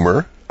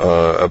tumor,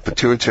 a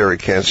pituitary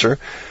cancer.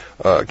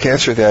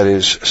 Cancer that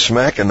is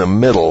smack in the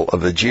middle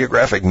of the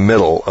geographic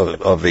middle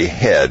of the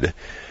head.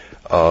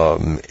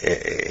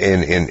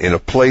 In a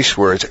place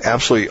where it's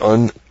absolutely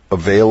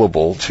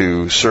unavailable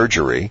to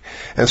surgery.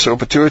 And so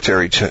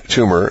pituitary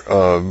tumor,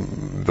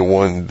 the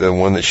one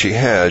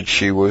that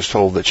she was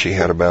told that she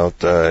had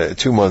about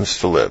 2 months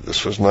to live.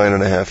 This was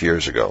 9.5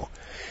 years ago.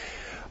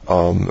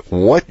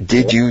 What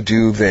did you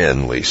do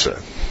then,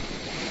 Lisa?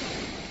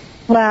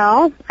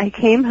 Well, I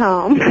came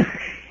home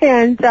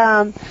and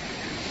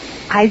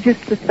I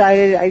just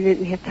decided I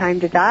didn't have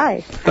time to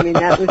die. I mean,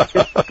 that was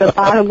just the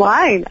bottom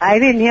line. I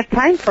didn't have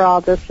time for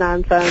all this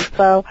nonsense,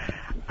 so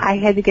I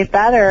had to get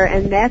better.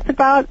 And that's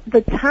about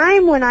the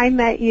time when I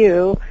met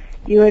you.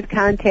 You had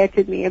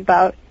contacted me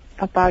about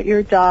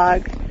your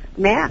dog,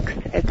 Max,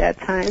 at that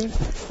time,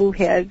 who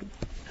had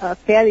a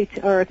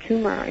a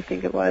tumor, I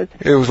think it was.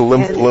 It was a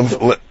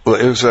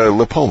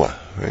lymphoma,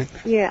 right?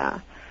 Yeah.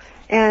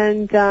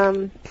 And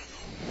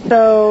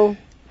so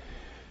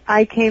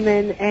I came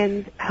in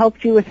and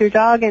helped you with your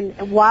dog,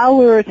 and while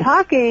we were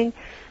talking,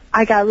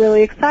 I got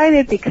really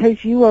excited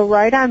because you were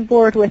right on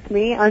board with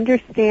me,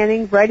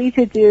 understanding, ready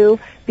to do,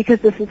 because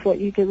this is what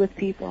you did with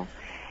people.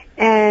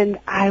 And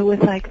I was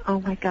like, oh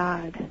my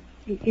God,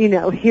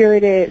 here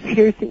it is,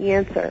 here's the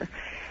answer.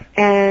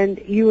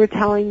 And you were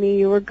telling me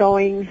you were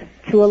going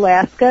to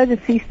Alaska to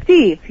see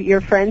Steve, your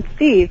friend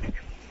Steve,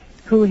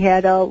 who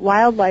had a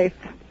wildlife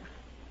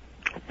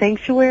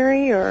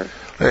sanctuary, or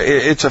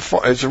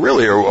it's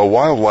really a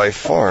wildlife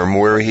farm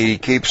where he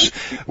keeps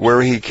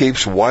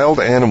wild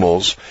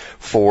animals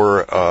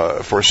for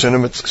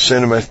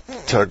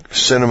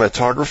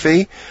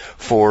cinematography,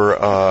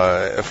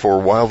 for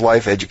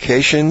wildlife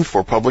education,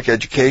 for public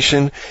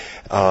education,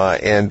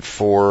 and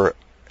for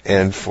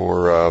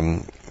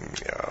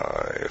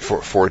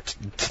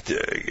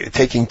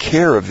taking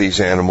care of these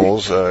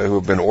animals who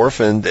have been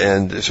orphaned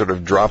and sort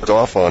of dropped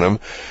off on him.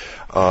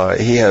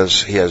 He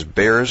has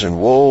bears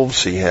and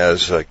wolves. He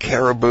has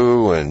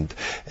caribou and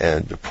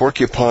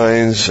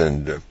porcupines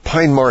and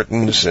pine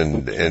martens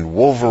and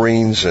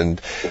wolverines and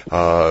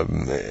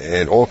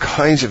all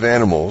kinds of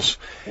animals.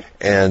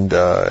 And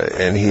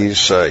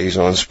he's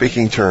on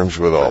speaking terms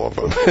with all of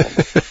them.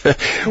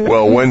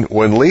 Well,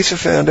 when Lisa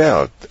found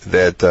out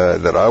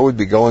that I would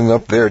be going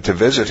up there to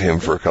visit him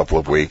for a couple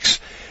of weeks,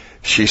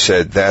 she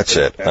said, "That's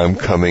it. I'm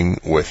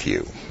coming with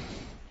you."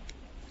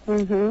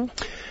 Mm-hmm.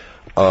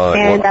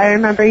 And I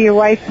remember your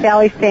wife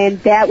Sally saying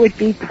that would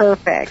be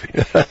perfect.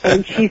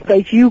 And she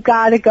said, you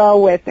got to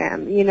go with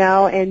him,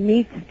 and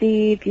meet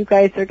Steve. You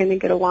guys are going to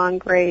get along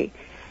great.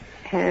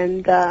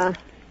 And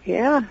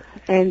yeah,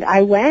 and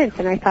I went,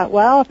 and I thought,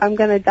 well, if I'm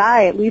going to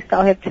die, at least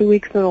I'll have 2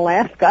 weeks in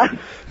Alaska.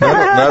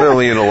 Not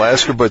only in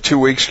Alaska, but 2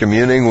 weeks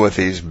communing with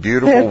these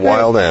beautiful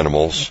wild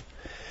animals.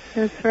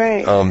 That's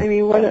right. I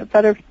mean, what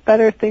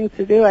better things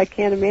to do? I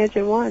can't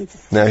imagine one.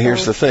 Now,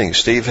 here's the thing: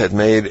 Steve had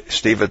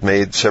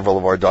made several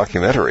of our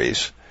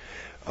documentaries,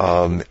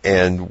 and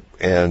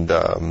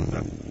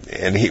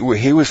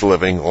he was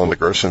living on the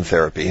Gerson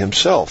therapy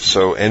himself.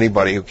 So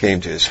anybody who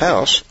came to his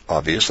house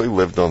obviously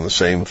lived on the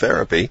same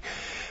therapy,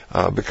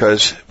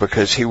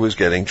 because he was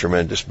getting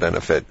tremendous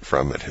benefit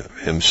from it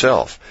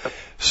himself.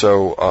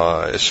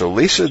 So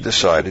Lisa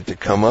decided to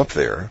come up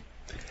there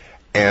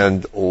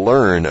and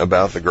learn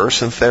about the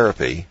Gerson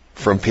therapy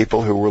from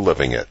people who were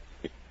living it.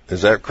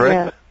 Is that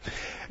correct?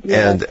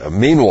 Yeah. And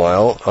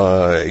meanwhile,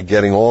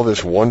 getting all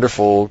this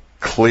wonderful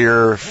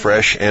clear,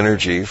 fresh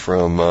energy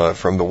from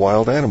the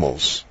wild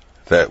animals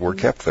that were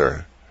kept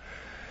there.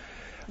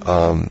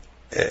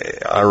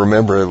 I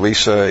remember,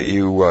 Lisa,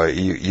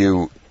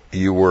 you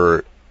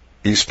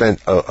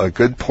spent a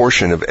good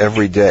portion of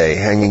every day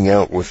hanging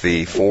out with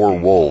the 4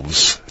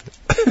 wolves.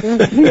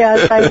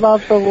 Yes, I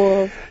love the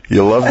wolves.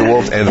 You love the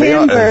wolves, and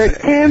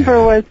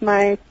Timber was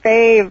my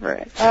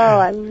favorite. Oh,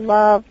 I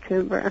love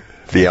Timber.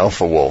 The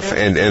alpha wolf,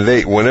 and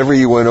they, whenever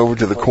you went over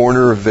to the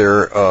corner of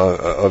their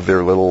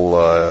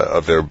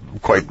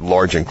quite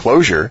large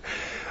enclosure,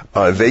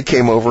 they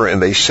came over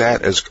and they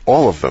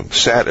all of them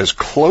sat as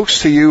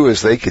close to you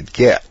as they could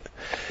get.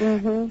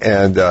 Mm-hmm.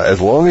 And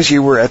as long as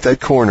you were at that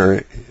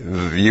corner,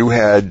 you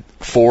had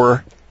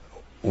 4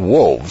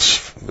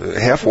 wolves,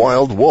 half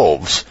wild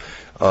wolves,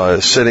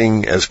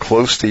 sitting as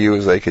close to you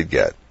as they could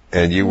get,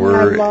 and you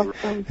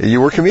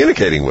were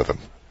communicating with them.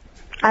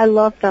 I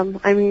love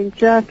them. I mean,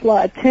 just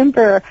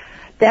Timber.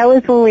 That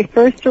was when we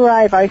first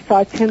arrived. I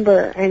saw Timber,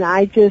 and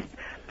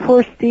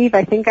poor Steve,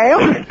 I think I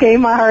almost gave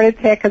him a heart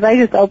attack because I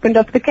just opened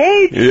up the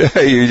cage.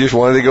 Yeah, you just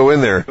wanted to go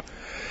in there.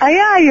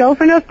 Yeah, he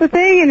opened up the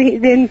thing,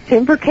 and then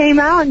Timber came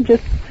out and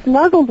just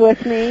snuggled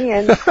with me,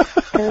 and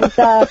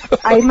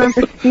I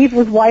remember Steve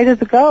was white as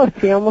a ghost.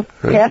 He almost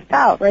passed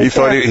out right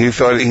there.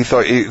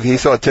 He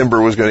thought Timber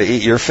was going to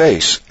eat your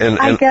face, and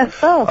I guess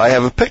so. I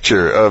have a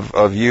picture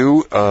of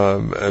you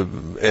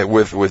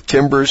with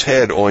Timber's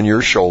head on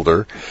your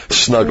shoulder,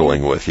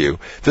 snuggling with you.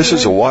 This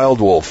is a wild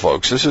wolf,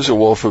 folks. This is a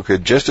wolf who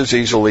could just as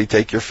easily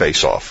take your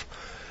face off.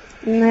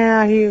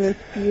 Yeah, he was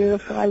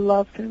beautiful. I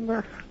love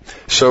Timber.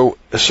 So,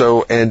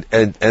 and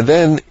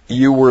then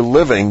you were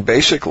living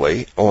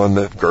basically on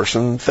the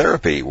Gerson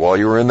therapy while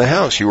you were in the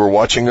house. You were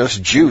watching us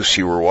juice.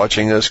 You were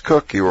watching us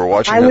cook. You were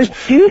watching us. I was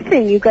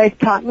juicing. You guys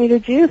taught me to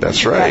juice.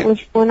 That's right. That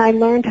was when I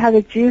learned how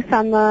to juice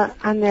on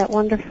that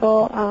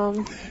wonderful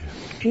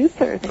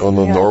juicer. On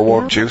the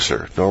Norwalk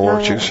juicer.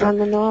 On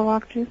the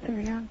Norwalk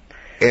juicer, yeah.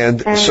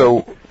 And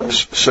so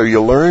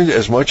you learned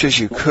as much as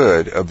you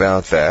could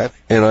about that.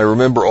 And I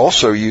remember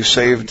also you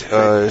saved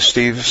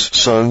Steve's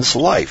son's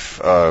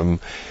life,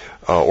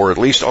 or at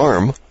least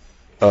arm,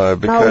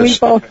 because we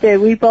both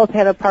did. We both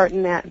had a part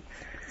in that.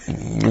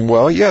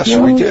 Well, yes,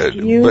 we did.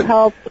 You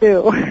helped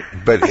too.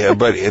 But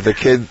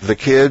the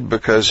kid,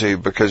 because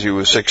he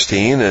was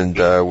 16 and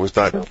was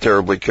not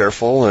terribly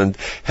careful and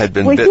had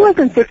been. Well, he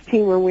wasn't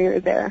 16 when we were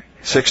there.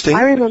 16?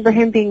 I remember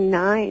him being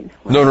 9.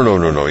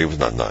 No. He was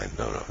not 9.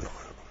 No.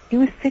 He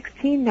was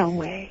 16. No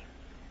way.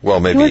 Well,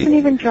 maybe he wasn't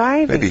even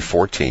driving. Maybe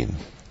 14.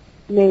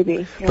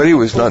 Maybe. Yeah. But he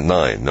was not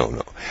 9.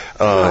 No.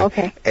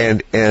 Okay.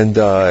 And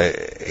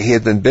he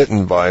had been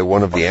bitten by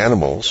one of the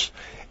animals,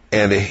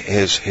 and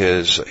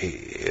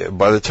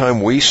by the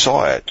time we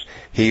saw it,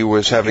 he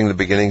was having the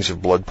beginnings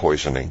of blood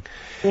poisoning.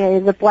 Yeah, he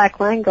had the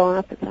black line going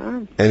up his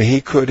arm. And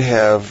he could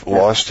have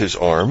lost his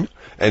arm,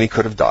 and he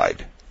could have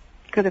died.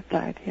 Could have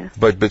died, yeah.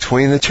 But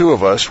between the two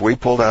of us, we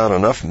pulled out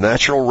enough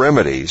natural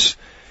remedies.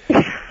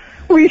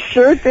 We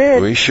sure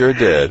did. We sure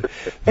did.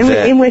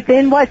 And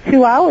within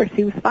 2 hours,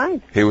 he was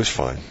fine. He was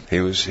fine.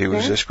 He was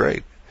just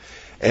great.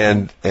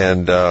 And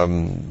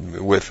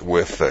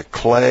with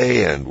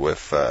clay and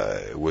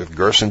with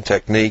Gerson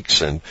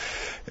techniques and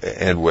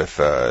with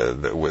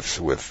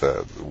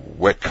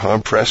wet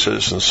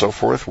compresses and so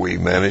forth, we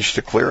managed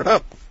to clear it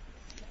up.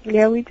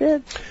 Yeah, we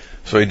did.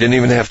 So he didn't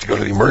even have to go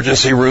to the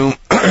emergency room.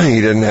 He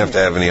didn't have to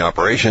have any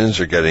operations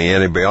or get any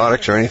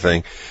antibiotics or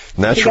anything.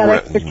 Natural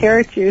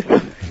carrot juice.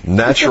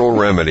 Natural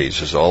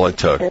remedies is all it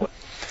took.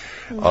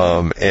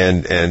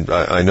 And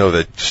I know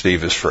that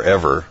Steve is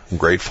forever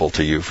grateful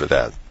to you for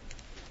that.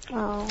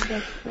 Oh,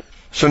 that's good.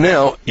 So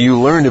now you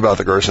learned about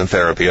the Gerson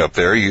therapy up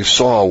there. You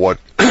saw what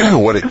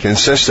it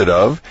consisted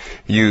of.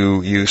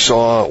 You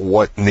saw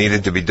what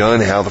needed to be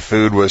done, how the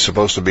food was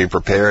supposed to be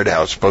prepared,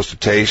 how it's supposed to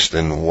taste,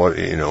 and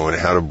and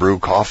how to brew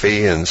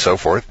coffee and so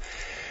forth.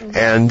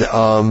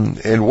 Mm-hmm.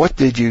 And what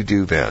did you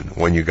do then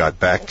when you got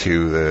back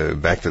to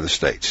the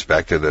States,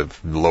 back to the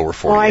lower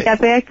 48? Well, I got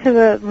back to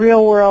the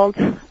real world.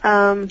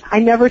 I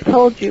never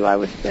told you I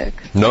was sick.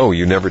 No,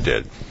 you never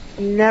did.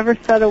 Never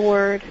said a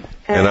word.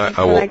 And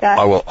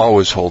I will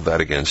always hold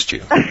that against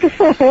you.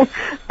 I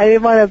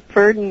didn't want to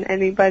burden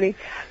anybody.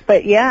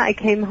 But yeah, I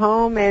came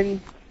home and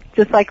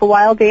just like a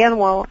wild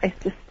animal, I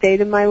just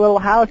stayed in my little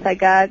house.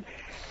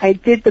 I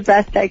did the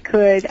best I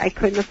could. I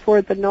couldn't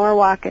afford the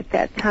Norwalk at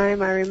that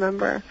time, I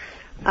remember.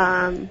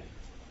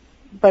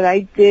 But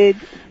I did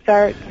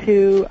start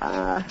to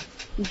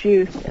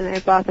juice, and I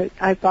bought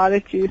a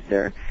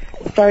juicer,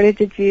 started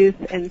to juice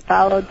and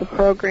followed the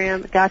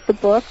program, got the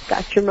book,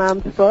 got your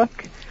mom's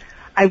book.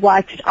 I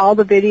watched all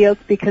the videos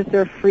because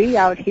they're free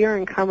out here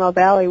in Carmel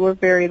Valley. We're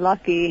very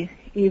lucky.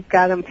 You've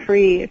got them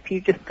free. If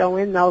you just go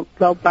in,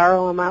 they'll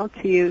borrow them out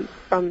to you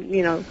from,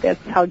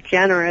 that's how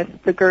generous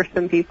the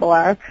Gerson people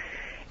are.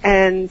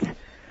 And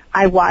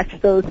I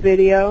watched those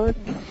videos,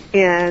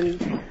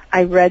 and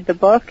I read the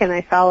book, and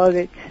I followed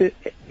it to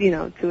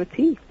a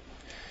T.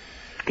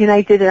 And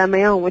I did it on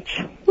my own,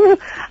 which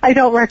I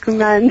don't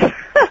recommend,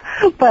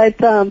 but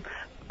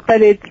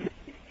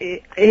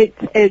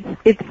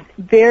It's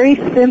very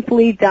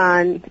simply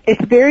done.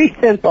 It's very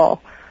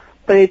simple,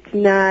 but it's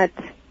not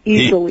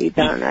easily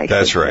done.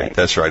 That's right.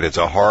 That's right. It's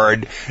a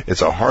hard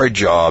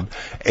job.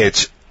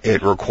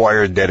 It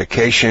requires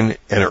dedication,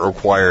 and it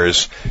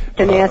requires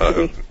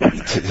tenacity.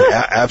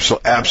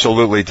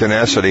 Absolutely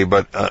tenacity.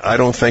 But I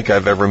don't think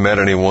I've ever met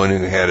anyone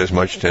who had as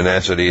much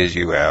tenacity as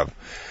you have,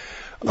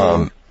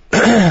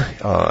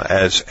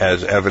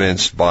 as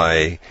evidenced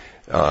by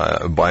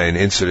an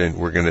incident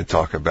we're going to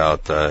talk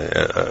about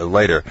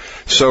later.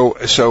 So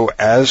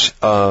as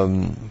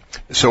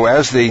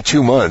the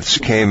 2 months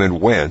came and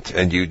went,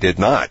 and you did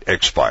not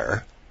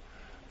expire,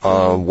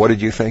 what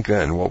did you think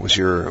then? What was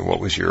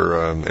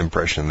your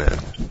impression then?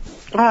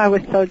 Oh, I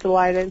was so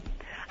delighted.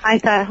 I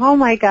thought, oh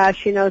my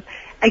gosh, it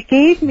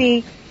gave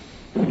me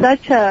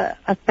such a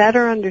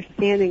better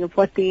understanding of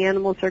what the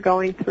animals are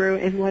going through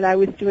and what I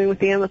was doing with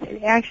the animals.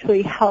 It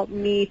actually helped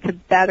me to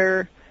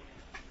better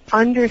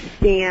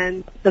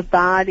understand the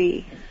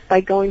body by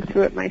going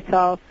through it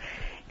myself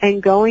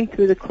and going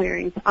through the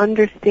clearings,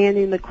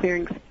 understanding the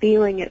clearings,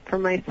 feeling it for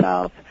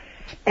myself.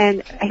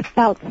 And I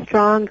felt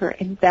stronger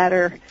and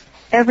better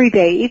every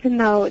day, even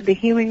though the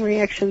healing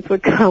reactions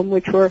would come,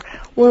 which were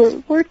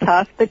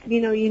tough, but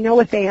you know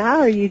what they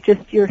are.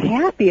 You're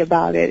happy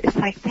about it. It's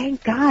like,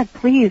 thank God,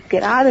 please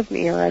get out of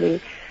me already.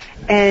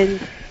 And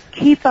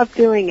keep up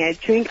doing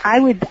it.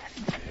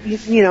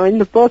 In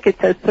the book it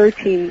says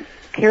 13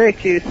 carrot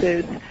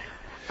juices,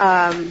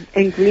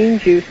 and green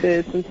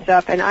juices and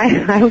stuff, and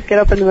I would get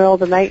up in the middle of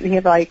the night and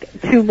have like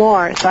 2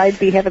 more, so I'd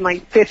be having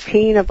like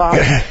 15 of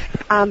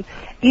them.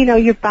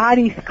 Your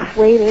body's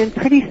craving, and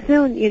pretty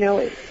soon,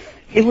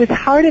 it was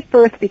hard at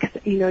first because,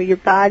 your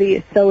body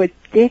is so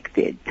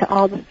addicted to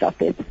all the stuff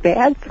that's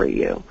bad for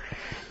you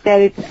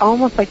that it's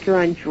almost like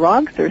you're on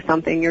drugs or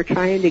something. You're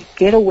trying to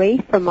get away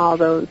from all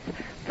those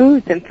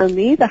foods, and for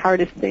me the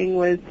hardest thing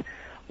was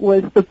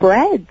the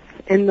breads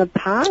and the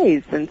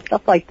pies and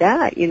stuff like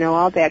that,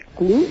 all that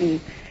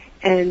gluten,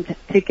 and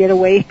to get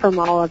away from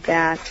all of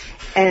that.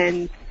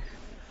 And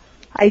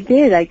I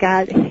did.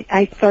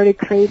 I started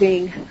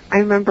craving, I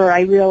remember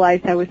I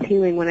realized I was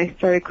healing when I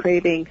started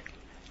craving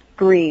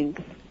greens.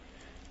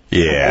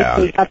 Yeah.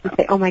 I'd wake up and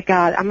say, oh my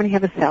God, I'm going to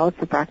have a salad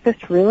for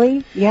breakfast?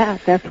 Really? Yeah,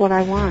 that's what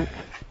I want.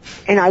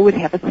 And I would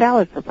have a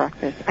salad for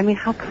breakfast. I mean,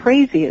 how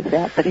crazy is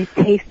that? But it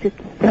tasted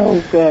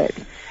so good.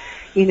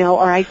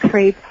 Or I'd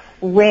crave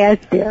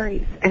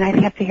raspberries, and I'd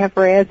have to have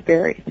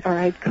raspberries. Or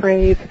I'd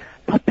crave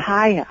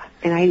papaya,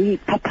 and I'd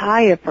eat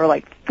papaya for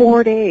like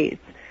 4 days.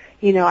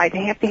 I'd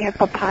have to have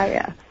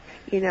papaya,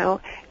 and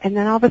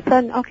then all of a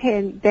sudden, okay,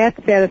 and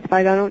that's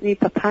satisfied. I don't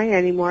need papaya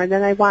anymore, and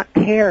then I want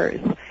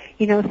pears.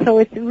 So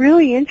it's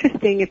really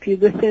interesting if you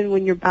listen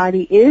when your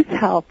body is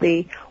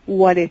healthy,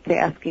 what it's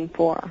asking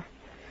for.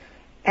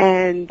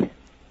 And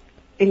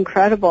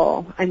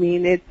incredible. I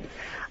mean,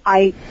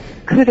 I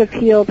could have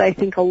healed, I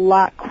think, a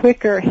lot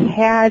quicker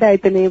had I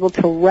been able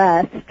to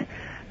rest.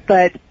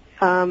 But,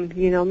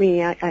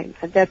 me,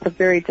 that's a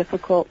very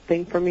difficult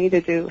thing for me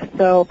to do.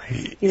 So,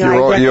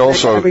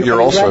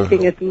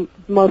 resting is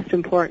most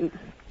important.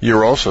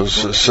 You're also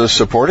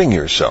supporting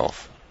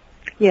yourself.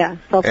 Yeah,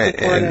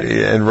 self-supported.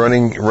 And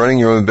running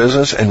your own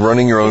business and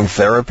running your own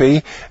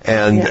therapy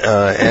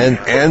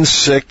and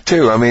sick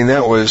too. I mean,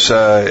 that was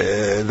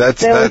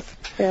that's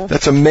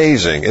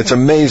amazing. It's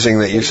amazing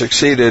that you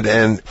succeeded,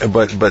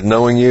 but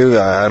knowing you,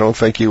 I don't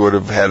think you would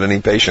have had any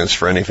patience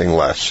for anything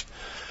less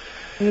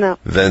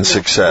than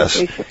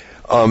success.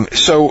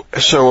 So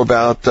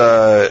about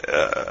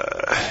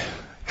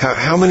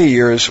how many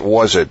years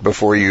was it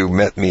before you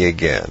met me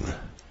again?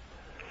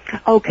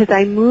 Oh, because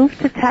I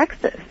moved to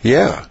Texas.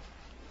 Yeah.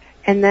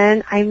 And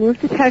then I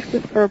moved to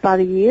Texas for about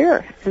a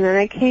year, and then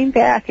I came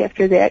back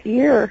after that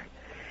year,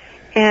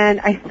 and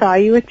I saw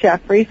you at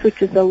Jeffrey's,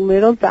 which is a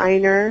little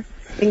diner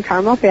in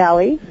Carmel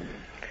Valley,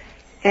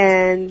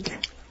 and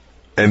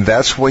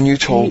that's when you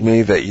told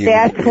me that you...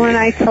 That's when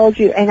I told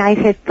you, and I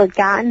had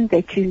forgotten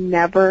that you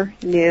never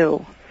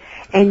knew.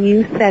 And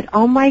you said,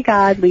 oh my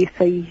God,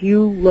 Lisa,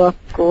 you look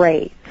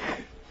great.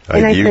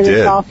 And I said,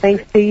 it's all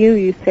thanks to you,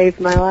 you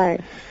saved my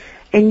life.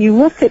 And you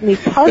looked at me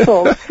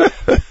puzzled,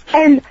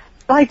 and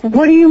like,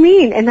 what do you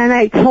mean? And then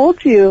I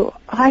told you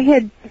I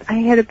had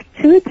a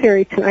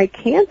pituitary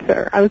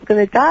cancer. I was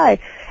going to die.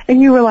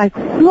 And you were like,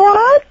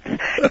 what?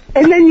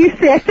 And then you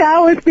sat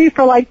down with me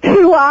for like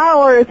 2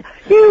 hours.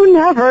 You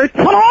never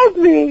told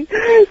me,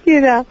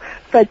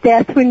 But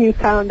that's when you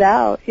found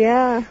out,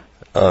 yeah.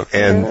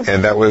 And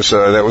that was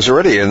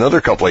already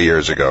another couple of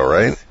years ago,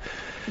 right?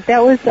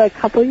 That was a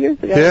couple of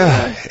years ago.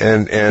 Yeah,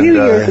 and a few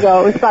years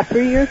ago. It was about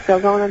 3 years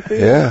ago, going on 3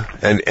 years. Yeah,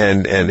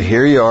 and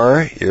here you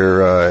are.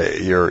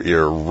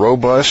 You're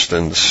robust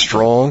and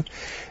strong,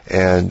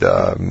 and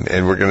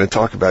we're going to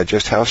talk about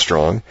just how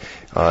strong.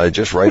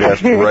 Just right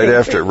after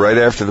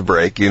the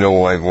break.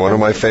 One of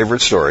my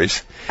favorite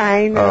stories.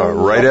 I know.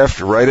 Right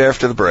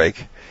after the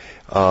break,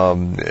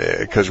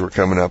 because we're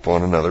coming up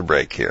on another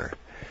break here.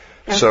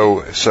 Okay.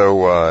 So,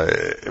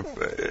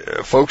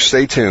 folks,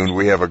 stay tuned.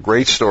 We have a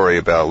great story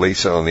about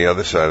Lisa on the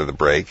other side of the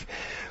break.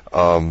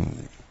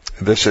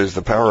 This is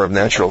The Power of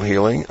Natural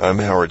Healing. I'm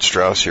Howard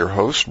Strauss, your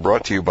host,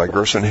 brought to you by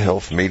Gerson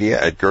Health Media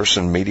at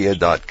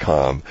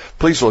gersonmedia.com.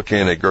 Please look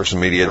in at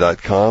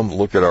gersonmedia.com.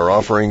 Look at our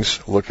offerings.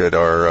 Look at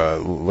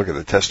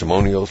the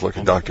testimonials. Look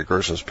at Dr.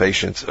 Gerson's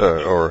patients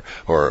or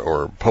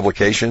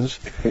publications,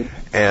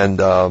 and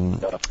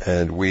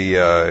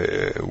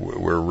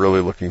we're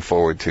really looking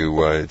forward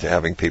to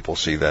having people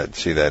see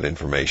that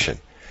information.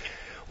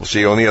 We'll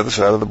see you on the other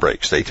side of the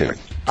break. Stay tuned.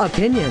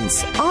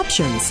 Opinions,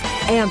 options,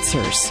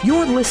 answers.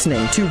 You're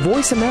listening to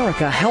Voice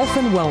America Health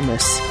and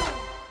Wellness.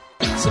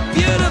 It's a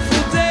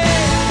beautiful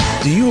day.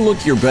 Do you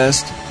look your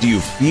best? Do you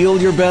feel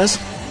your best?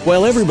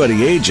 While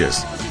everybody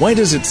ages, why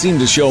does it seem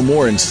to show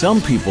more in some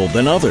people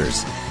than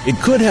others?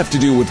 It could have to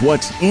do with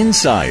what's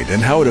inside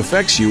and how it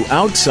affects you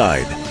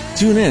outside.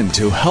 Tune in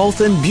to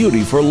Health and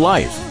Beauty for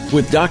Life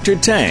with Dr.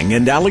 Tang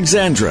and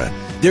Alexandra.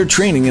 Their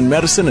training in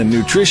medicine and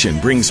nutrition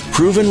brings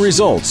proven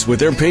results with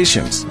their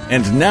patients,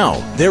 and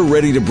now they're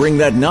ready to bring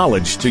that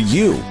knowledge to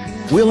you.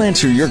 We'll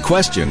answer your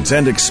questions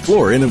and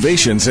explore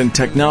innovations in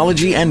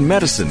technology and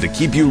medicine to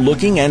keep you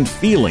looking and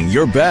feeling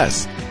your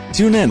best.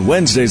 Tune in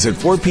Wednesdays at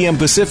 4 p.m.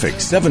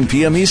 Pacific, 7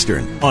 p.m.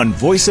 Eastern on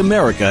Voice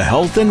America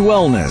Health and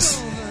Wellness.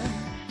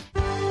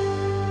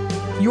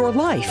 Your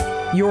life,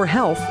 your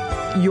health,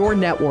 your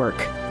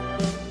network.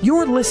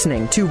 You're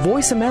listening to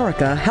Voice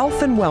America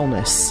Health and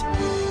Wellness.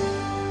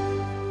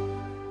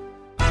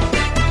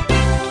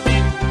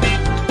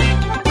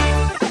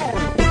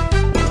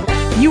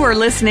 You are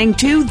listening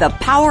to The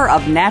Power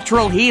of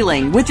Natural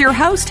Healing with your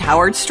host,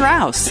 Howard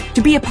Strauss.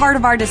 To be a part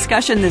of our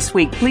discussion this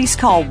week, please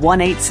call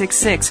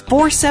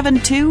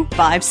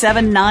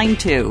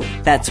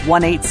 1-866-472-5792. That's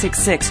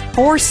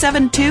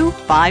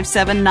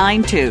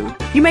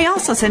 1-866-472-5792. You may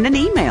also send an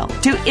email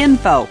to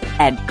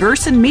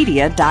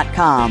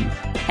info@gersonmedia.com.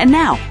 And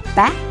now,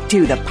 back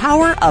to The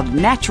Power of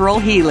Natural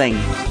Healing.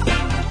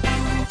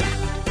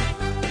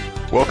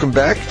 Welcome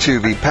back to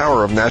The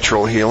Power of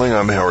Natural Healing.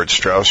 I'm Howard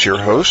Strauss, your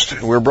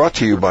host. We're brought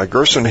to you by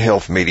Gerson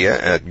Health Media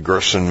at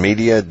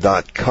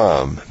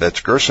gersonmedia.com.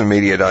 That's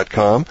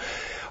gersonmedia.com.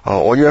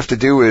 All you have to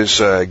do is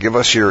give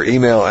us your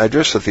email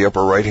address at the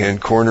upper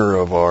right-hand corner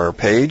of our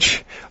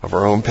page, of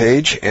our home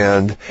page,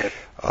 and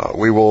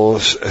we will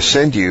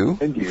send you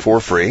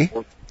for free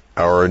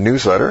our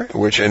newsletter,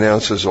 which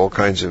announces all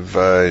kinds of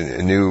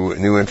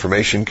new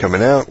information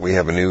coming out. We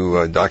have a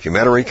new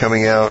documentary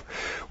coming out.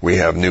 We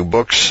have new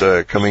books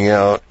coming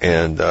out,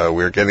 and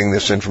we're getting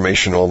this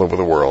information all over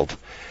the world.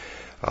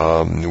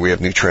 We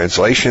have new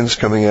translations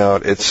coming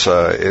out.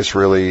 It's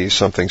really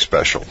something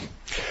special.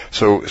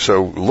 So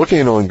look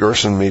in on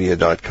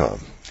gersonmedia.com.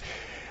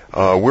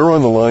 We're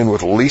on the line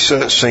with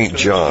Lisa St.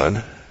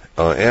 John,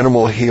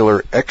 animal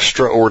healer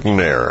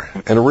extraordinaire,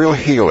 and a real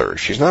healer.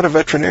 She's not a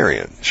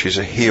veterinarian. She's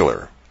a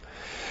healer.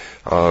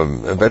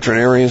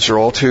 Veterinarians are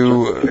all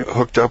too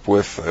hooked up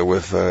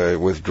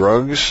with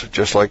drugs,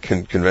 just like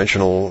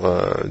conventional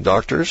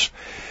doctors,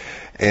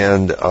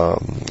 and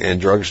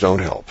drugs don't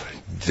help.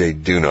 They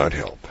do not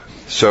help.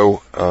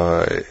 So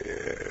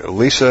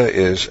Lisa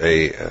is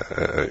a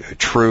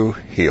true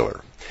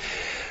healer.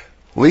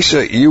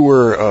 Lisa, you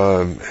were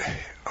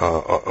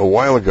a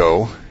while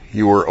ago.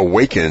 You were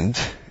awakened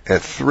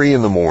at 3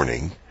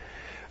 a.m.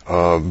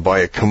 By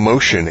a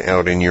commotion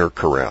out in your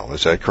corral.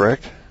 Is that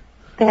correct?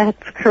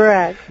 That's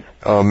correct.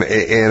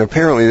 And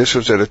apparently this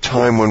was at a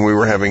time when we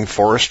were having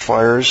forest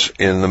fires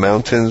in the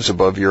mountains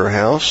above your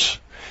house.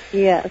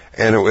 Yes.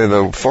 And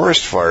the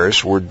forest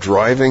fires were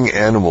driving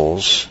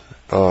animals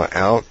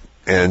out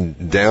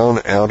and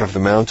down out of the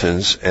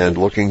mountains and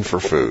looking for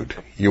food.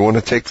 You want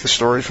to take the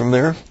story from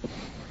there?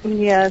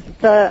 Yes.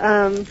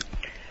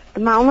 The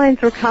mountain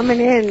lions were coming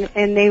in,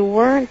 and they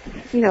weren't,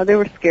 they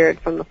were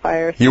scared from the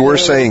fires. You were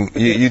saying,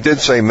 you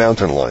did say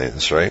mountain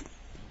lions, right?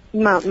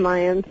 Mountain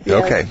lions,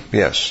 yes. Okay,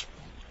 yes.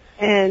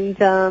 And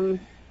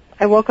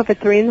I woke up at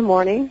 3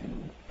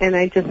 a.m, and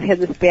I just had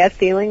this bad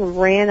feeling,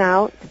 ran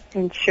out,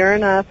 and sure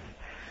enough,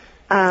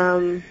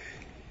 I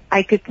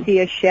could see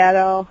a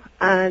shadow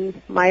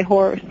on my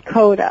horse,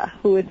 Coda,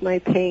 who was my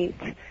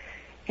paint.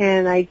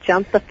 And I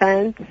jumped the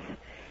fence,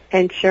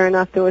 and sure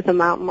enough, there was a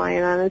mountain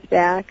lion on his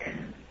back.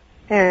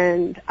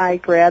 And I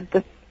grabbed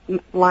the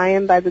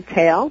lion by the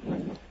tail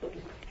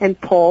and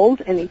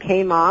pulled, and he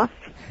came off.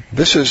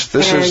 This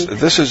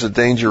is a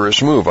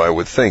dangerous move, I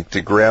would think,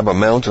 to grab a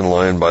mountain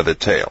lion by the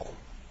tail.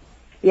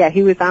 Yeah,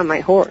 he was on my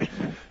horse.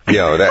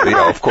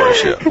 Yeah, of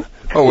course, yeah.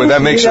 Oh, well,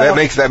 that makes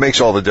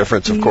all the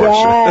difference, of course.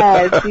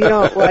 Yes, you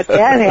don't let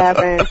that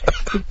happen.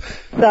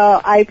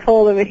 So I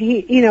pulled him.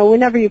 He,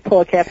 whenever you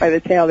pull a cat by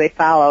the tail, they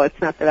follow. It's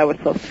not that I was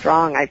so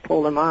strong. I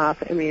pulled him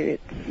off. I mean,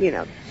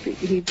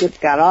 he just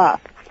got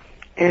off,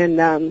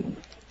 and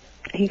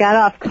he got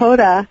off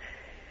Coda.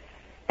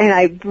 And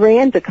I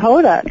ran to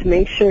Coda to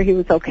make sure he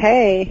was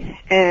okay,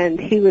 and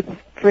he was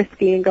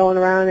frisky and going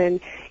around, and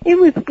it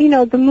was,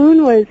 the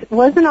moon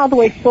wasn't all the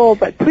way full,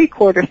 but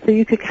 3/4, so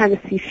you could kind of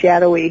see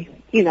shadowy,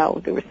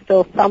 there was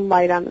still some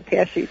light on the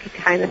pasture you could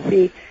kind of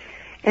see,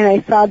 and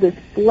I saw this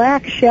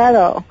black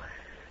shadow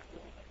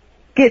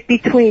get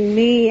between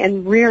me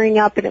and rearing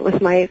up, and it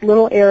was my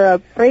little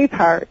Arab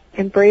Braveheart,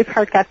 and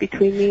Braveheart got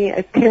between me.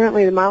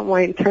 Apparently the mountain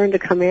lion turned to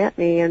come at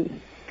me,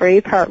 and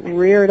Braveheart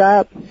reared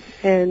up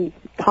and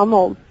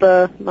pummeled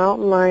the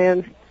mountain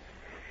lion.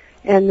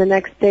 And the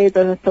next day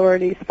the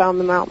authorities found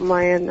the mountain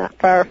lion not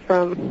far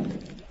from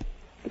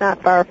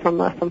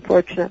us.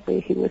 Unfortunately,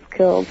 he was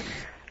killed.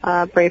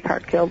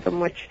 Braveheart killed him,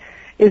 which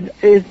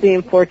is the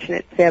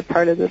unfortunate, sad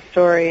part of the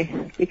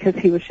story, because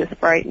he was just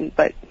frightened.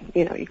 But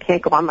you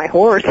can't go on my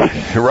horse.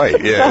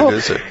 Right? Yeah, it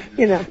is.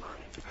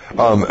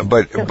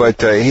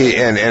 But he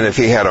and if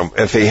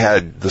he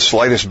had the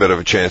slightest bit of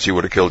a chance, he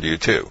would have killed you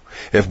too.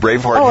 If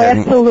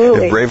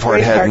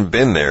Braveheart hadn't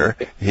been there,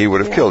 he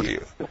would have killed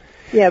you.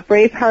 Yeah,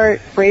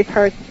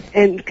 Braveheart,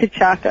 and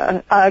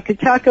Kachaka.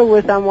 Kachaka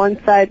was on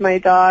one side, my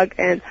dog,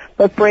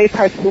 but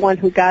Braveheart's the one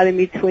who got in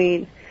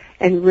between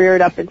and reared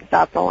up and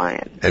stopped the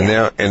lion.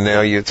 And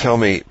now you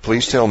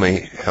please tell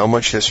me how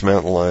much this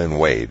mountain lion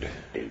weighed.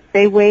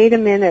 They weighed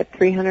him in at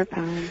 300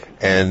 pounds.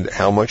 And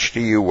how much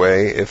do you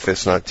weigh, if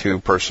it's not too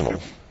personal?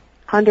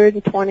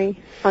 120,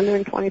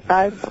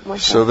 125, something like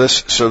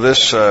that. So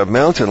this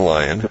mountain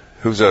lion,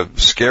 who's a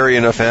scary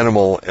enough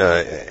animal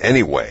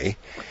anyway.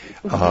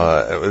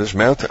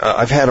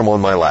 I've had them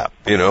on my lap.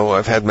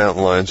 I've had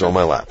mountain lions on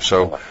my lap,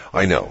 so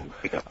I know.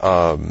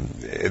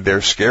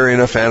 They're scary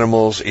enough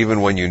animals, even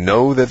when you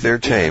know that they're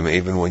tame,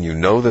 even when you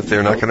know that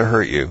they're not going to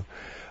hurt you.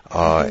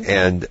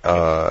 And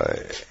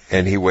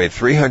he weighed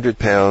 300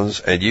 pounds,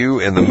 and you,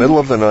 in the middle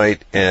of the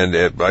night, and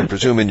I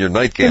presume in your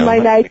nightgown. In my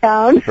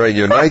nightgown. Right,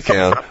 your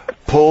nightgown,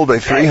 pulled a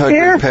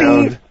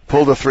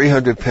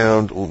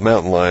 300-pound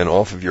mountain lion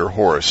off of your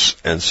horse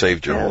and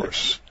saved your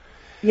horse.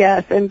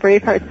 Yes, and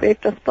Braveheart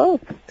saved us both.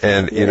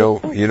 And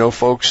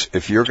folks,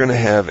 if you're going to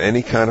have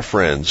any kind of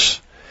friends,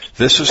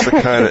 this is the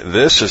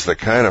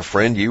kind of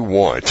friend you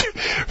want.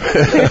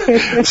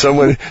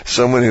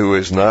 someone who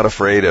is not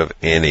afraid of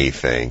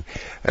anything.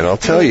 And I'll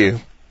tell you,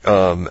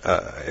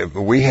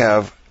 we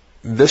have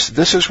this.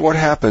 This is what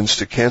happens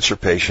to cancer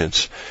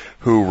patients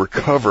who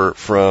recover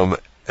from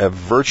a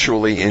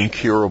virtually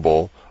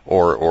incurable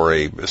or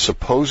a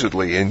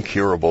supposedly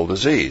incurable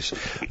disease.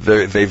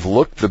 They've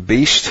looked the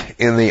beast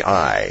in the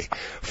eye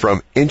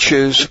from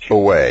inches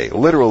away,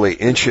 literally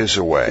inches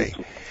away,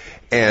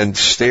 and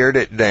stared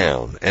it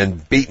down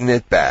and beaten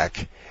it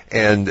back.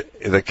 And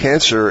the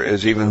cancer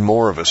is even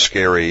more of a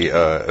scary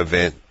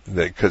event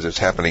because it's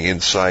happening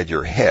inside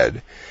your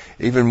head.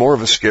 Even more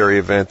of a scary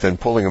event than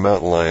pulling a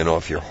mountain lion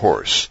off your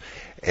horse.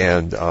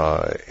 And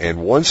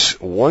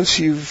once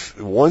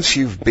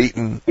you've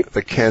beaten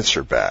the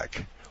cancer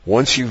back,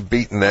 once you've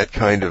beaten that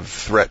kind of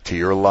threat to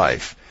your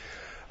life,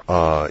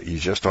 you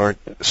just aren't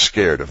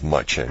scared of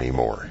much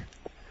anymore.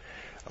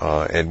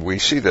 And we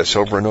see this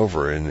over and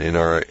over in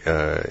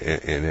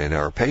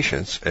our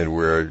patients, and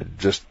we're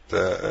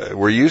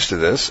used to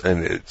this,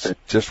 and it's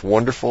just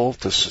wonderful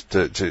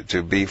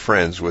to be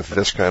friends with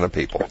this kind of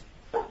people.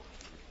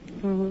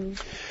 Mm-hmm.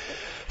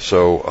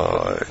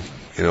 So,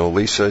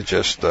 Lisa,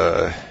 just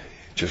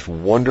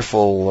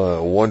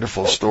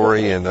wonderful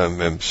story, and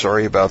I'm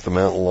sorry about the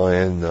mountain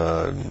lion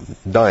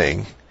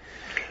dying.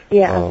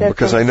 Yeah,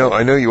 because I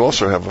know you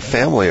also have a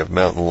family of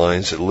mountain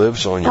lions that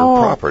lives on your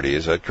property.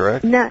 Is that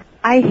correct? No,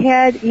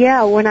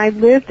 when I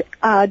lived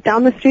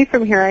down the street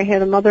from here, I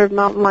had a mother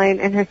mountain lion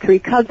and her 3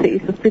 cubs that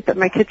used to sleep at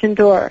my kitchen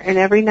door, and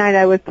every night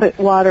I would put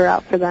water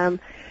out for them.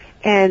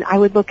 And I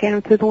would look at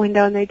them through the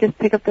window, and they'd just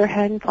pick up their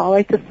head and fall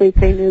right to sleep.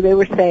 They knew they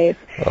were safe.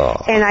 Oh.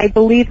 And I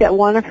believe that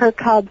one of her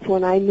cubs,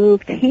 when I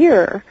moved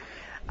here,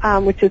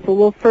 which is a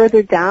little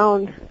further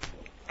down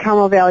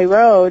Carmel Valley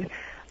Road,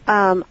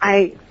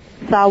 I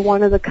saw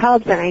one of the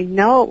cubs, and I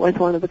know it was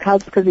one of the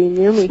cubs because he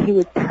knew me. He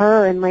would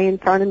purr and lay in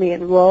front of me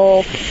and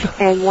roll.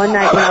 And one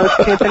night when I was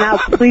camping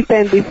out,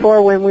 sleeping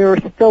before when we were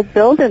still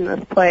building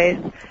this place,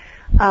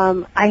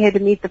 I had to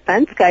meet the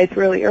fence guys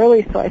really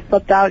early, so I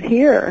slept out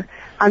here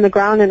on the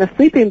ground in a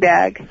sleeping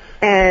bag,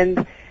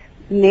 and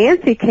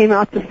Nancy came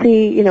out to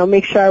see,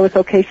 make sure I was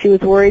okay. She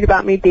was worried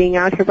about me being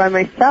out here by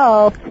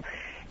myself,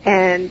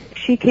 and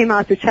she came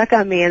out to check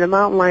on me, and the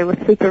mountain lion was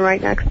sleeping right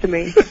next to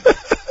me.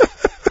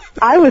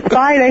 I was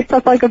fine. I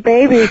slept like a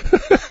baby.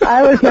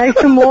 I was nice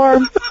and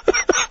warm,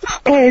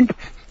 and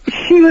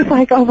she was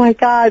like, oh my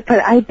God, but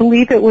I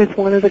believe it was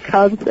one of the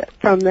cubs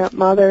from that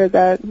mother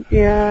a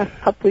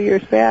couple of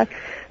years back.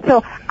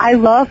 So I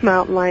love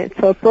mountain lions,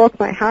 so it broke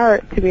my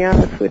heart, to be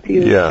honest with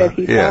you, that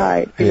he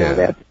died.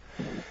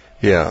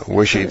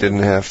 Wish he didn't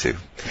have to.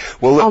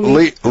 Well,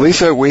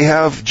 Lisa, we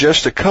have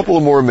just a couple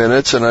of more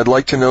minutes, and I'd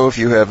like to know if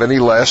you have any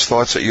last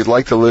thoughts that you'd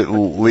like to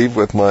leave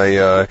with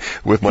my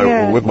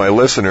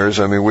listeners.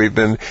 I mean, we've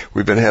been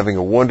having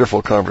a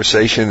wonderful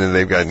conversation, and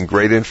they've gotten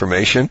great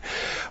information.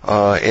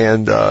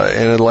 And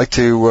I'd like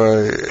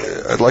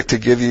to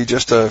give you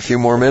just a few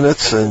more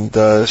minutes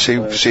and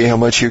see how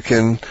much you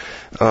can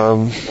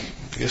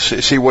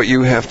see what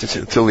you have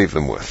to leave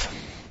them with.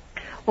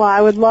 Well,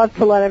 I would love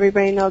to let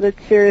everybody know that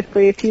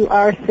seriously, if you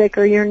are sick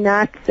or you're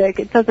not sick,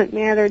 it doesn't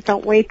matter.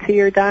 Don't wait till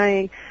you're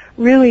dying.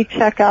 really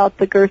check out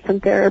the Gerson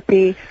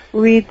therapy,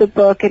 read the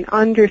book, and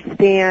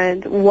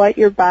understand what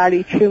your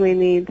body truly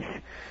needs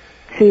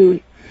to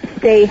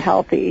stay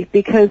healthy.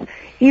 Because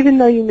even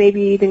though you may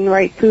be eating the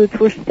right foods,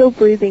 we're still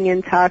breathing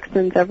in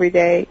toxins every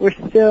day. We're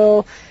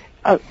still,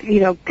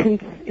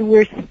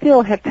 we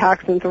still have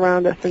toxins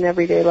around us in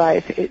everyday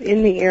life,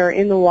 in the air,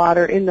 in the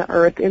water, in the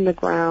earth, in the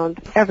ground,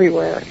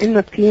 everywhere, in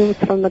the fumes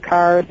from the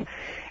cars.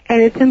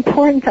 And it's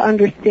important to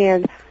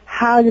understand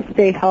how to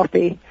stay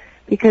healthy,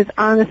 because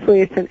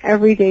honestly, it's an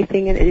everyday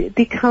thing, and it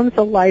becomes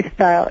a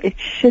lifestyle. It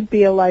should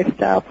be a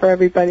lifestyle for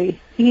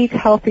everybody. Eat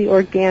healthy,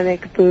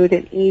 organic food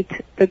and eat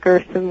the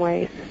Gerson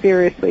way.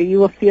 Seriously, you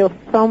will feel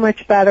so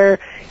much better.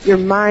 Your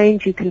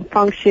mind, you can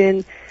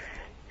function.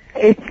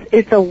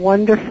 It's a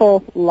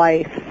wonderful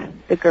life,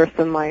 the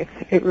Gerson life.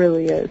 It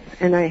really is.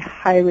 And I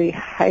highly,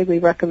 highly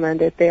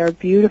recommend it. They are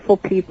beautiful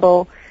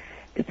people.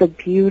 It's a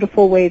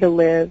beautiful way to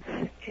live.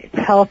 It's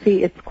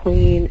healthy, it's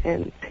clean,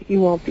 and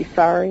you won't be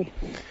sorry.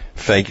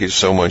 Thank you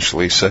so much,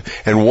 Lisa.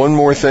 And one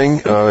more thing,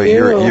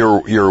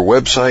 your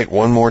website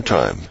one more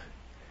time.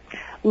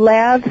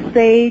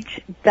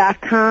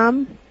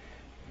 LavSage.com.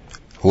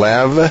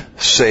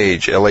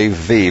 LavSage,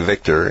 L-A-V,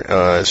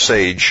 Victor,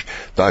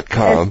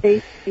 sage.com.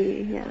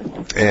 S-A-G, yes.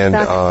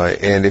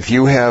 And if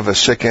you have a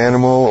sick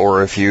animal,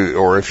 or if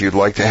you'd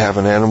like to have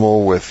an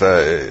animal with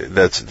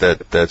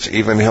that's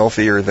even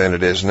healthier than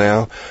it is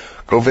now,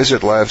 go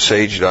visit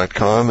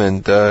LavSage.com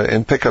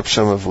and pick up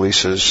some of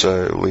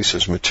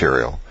Lisa's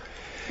material.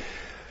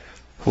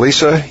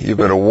 Lisa, you've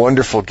been a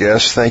wonderful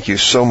guest. Thank you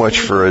so much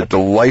for a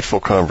delightful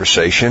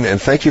conversation,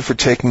 and thank you for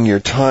taking your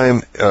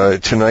time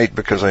tonight,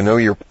 because I know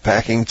you're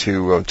packing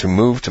to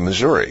move to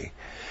Missouri.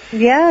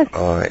 Yes.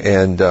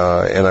 And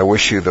I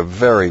wish you the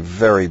very,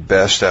 very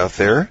best out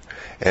there,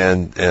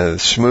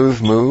 and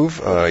smooth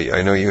move.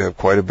 I know you have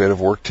quite a bit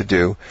of work to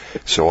do,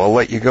 so I'll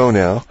let you go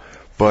now.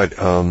 But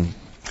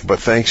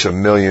thanks a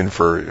million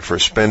for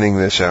spending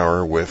this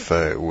hour with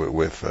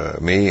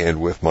me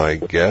and with my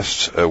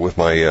guests, with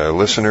my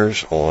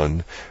listeners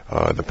on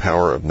the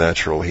Power of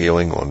Natural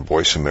Healing on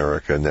Voice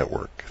America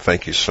Network.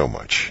 Thank you so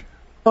much.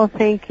 Well,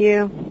 thank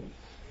you.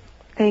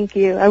 Thank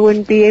you. I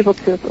wouldn't be able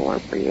to if it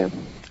weren't for you.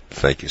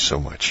 Thank you so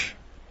much.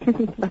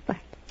 Bye-bye.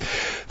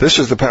 This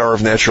is the Power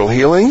of Natural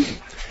Healing.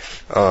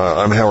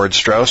 I'm Howard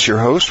Strauss, your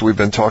host. We've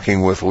been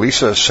talking with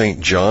Lisa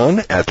St. John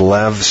at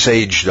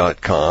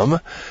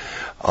lavsage.com.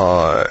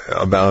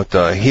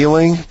 About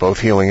healing,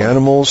 both healing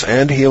animals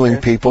and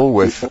healing people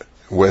with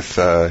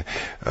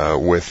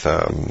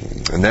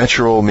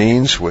natural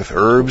means, with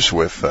herbs,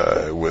 with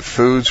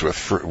foods,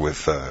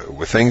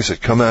 with things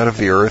that come out of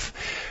the earth,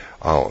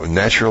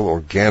 natural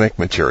organic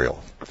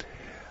material.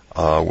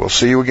 We'll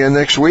see you again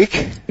next week.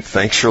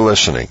 Thanks for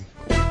listening.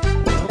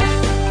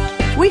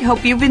 We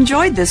hope you've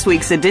enjoyed this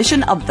week's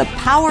edition of The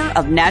Power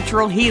of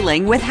Natural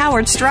Healing with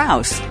Howard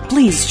Strauss.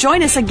 Please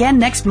join us again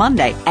next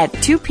Monday at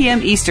 2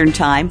 p.m. Eastern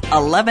Time,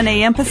 11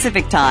 a.m.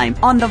 Pacific Time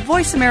on the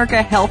Voice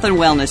America Health and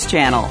Wellness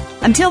Channel.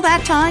 Until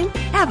that time,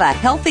 have a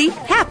healthy,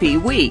 happy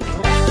week.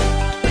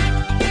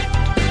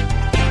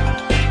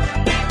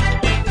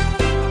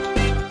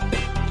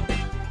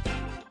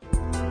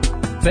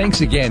 Thanks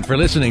again for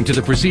listening to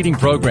the preceding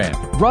program,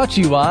 brought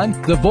to you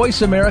on the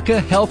Voice America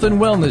Health and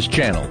Wellness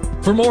Channel.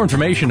 For more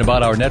information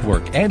about our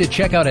network and to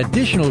check out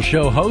additional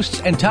show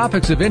hosts and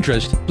topics of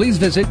interest, please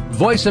visit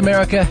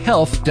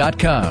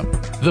voiceamericahealth.com.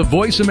 The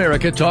Voice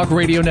America Talk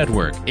Radio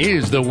Network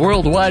is the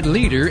worldwide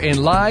leader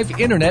in live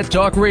Internet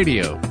talk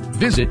radio.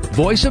 Visit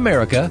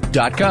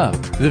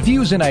voiceamerica.com. The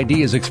views and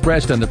ideas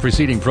expressed on the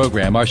preceding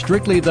program are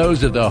strictly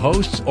those of the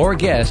hosts or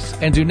guests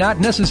and do not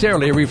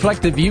necessarily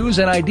reflect the views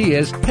and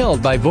ideas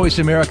held by Voice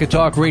America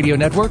Talk Radio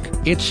Network,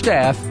 its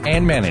staff,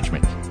 and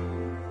management.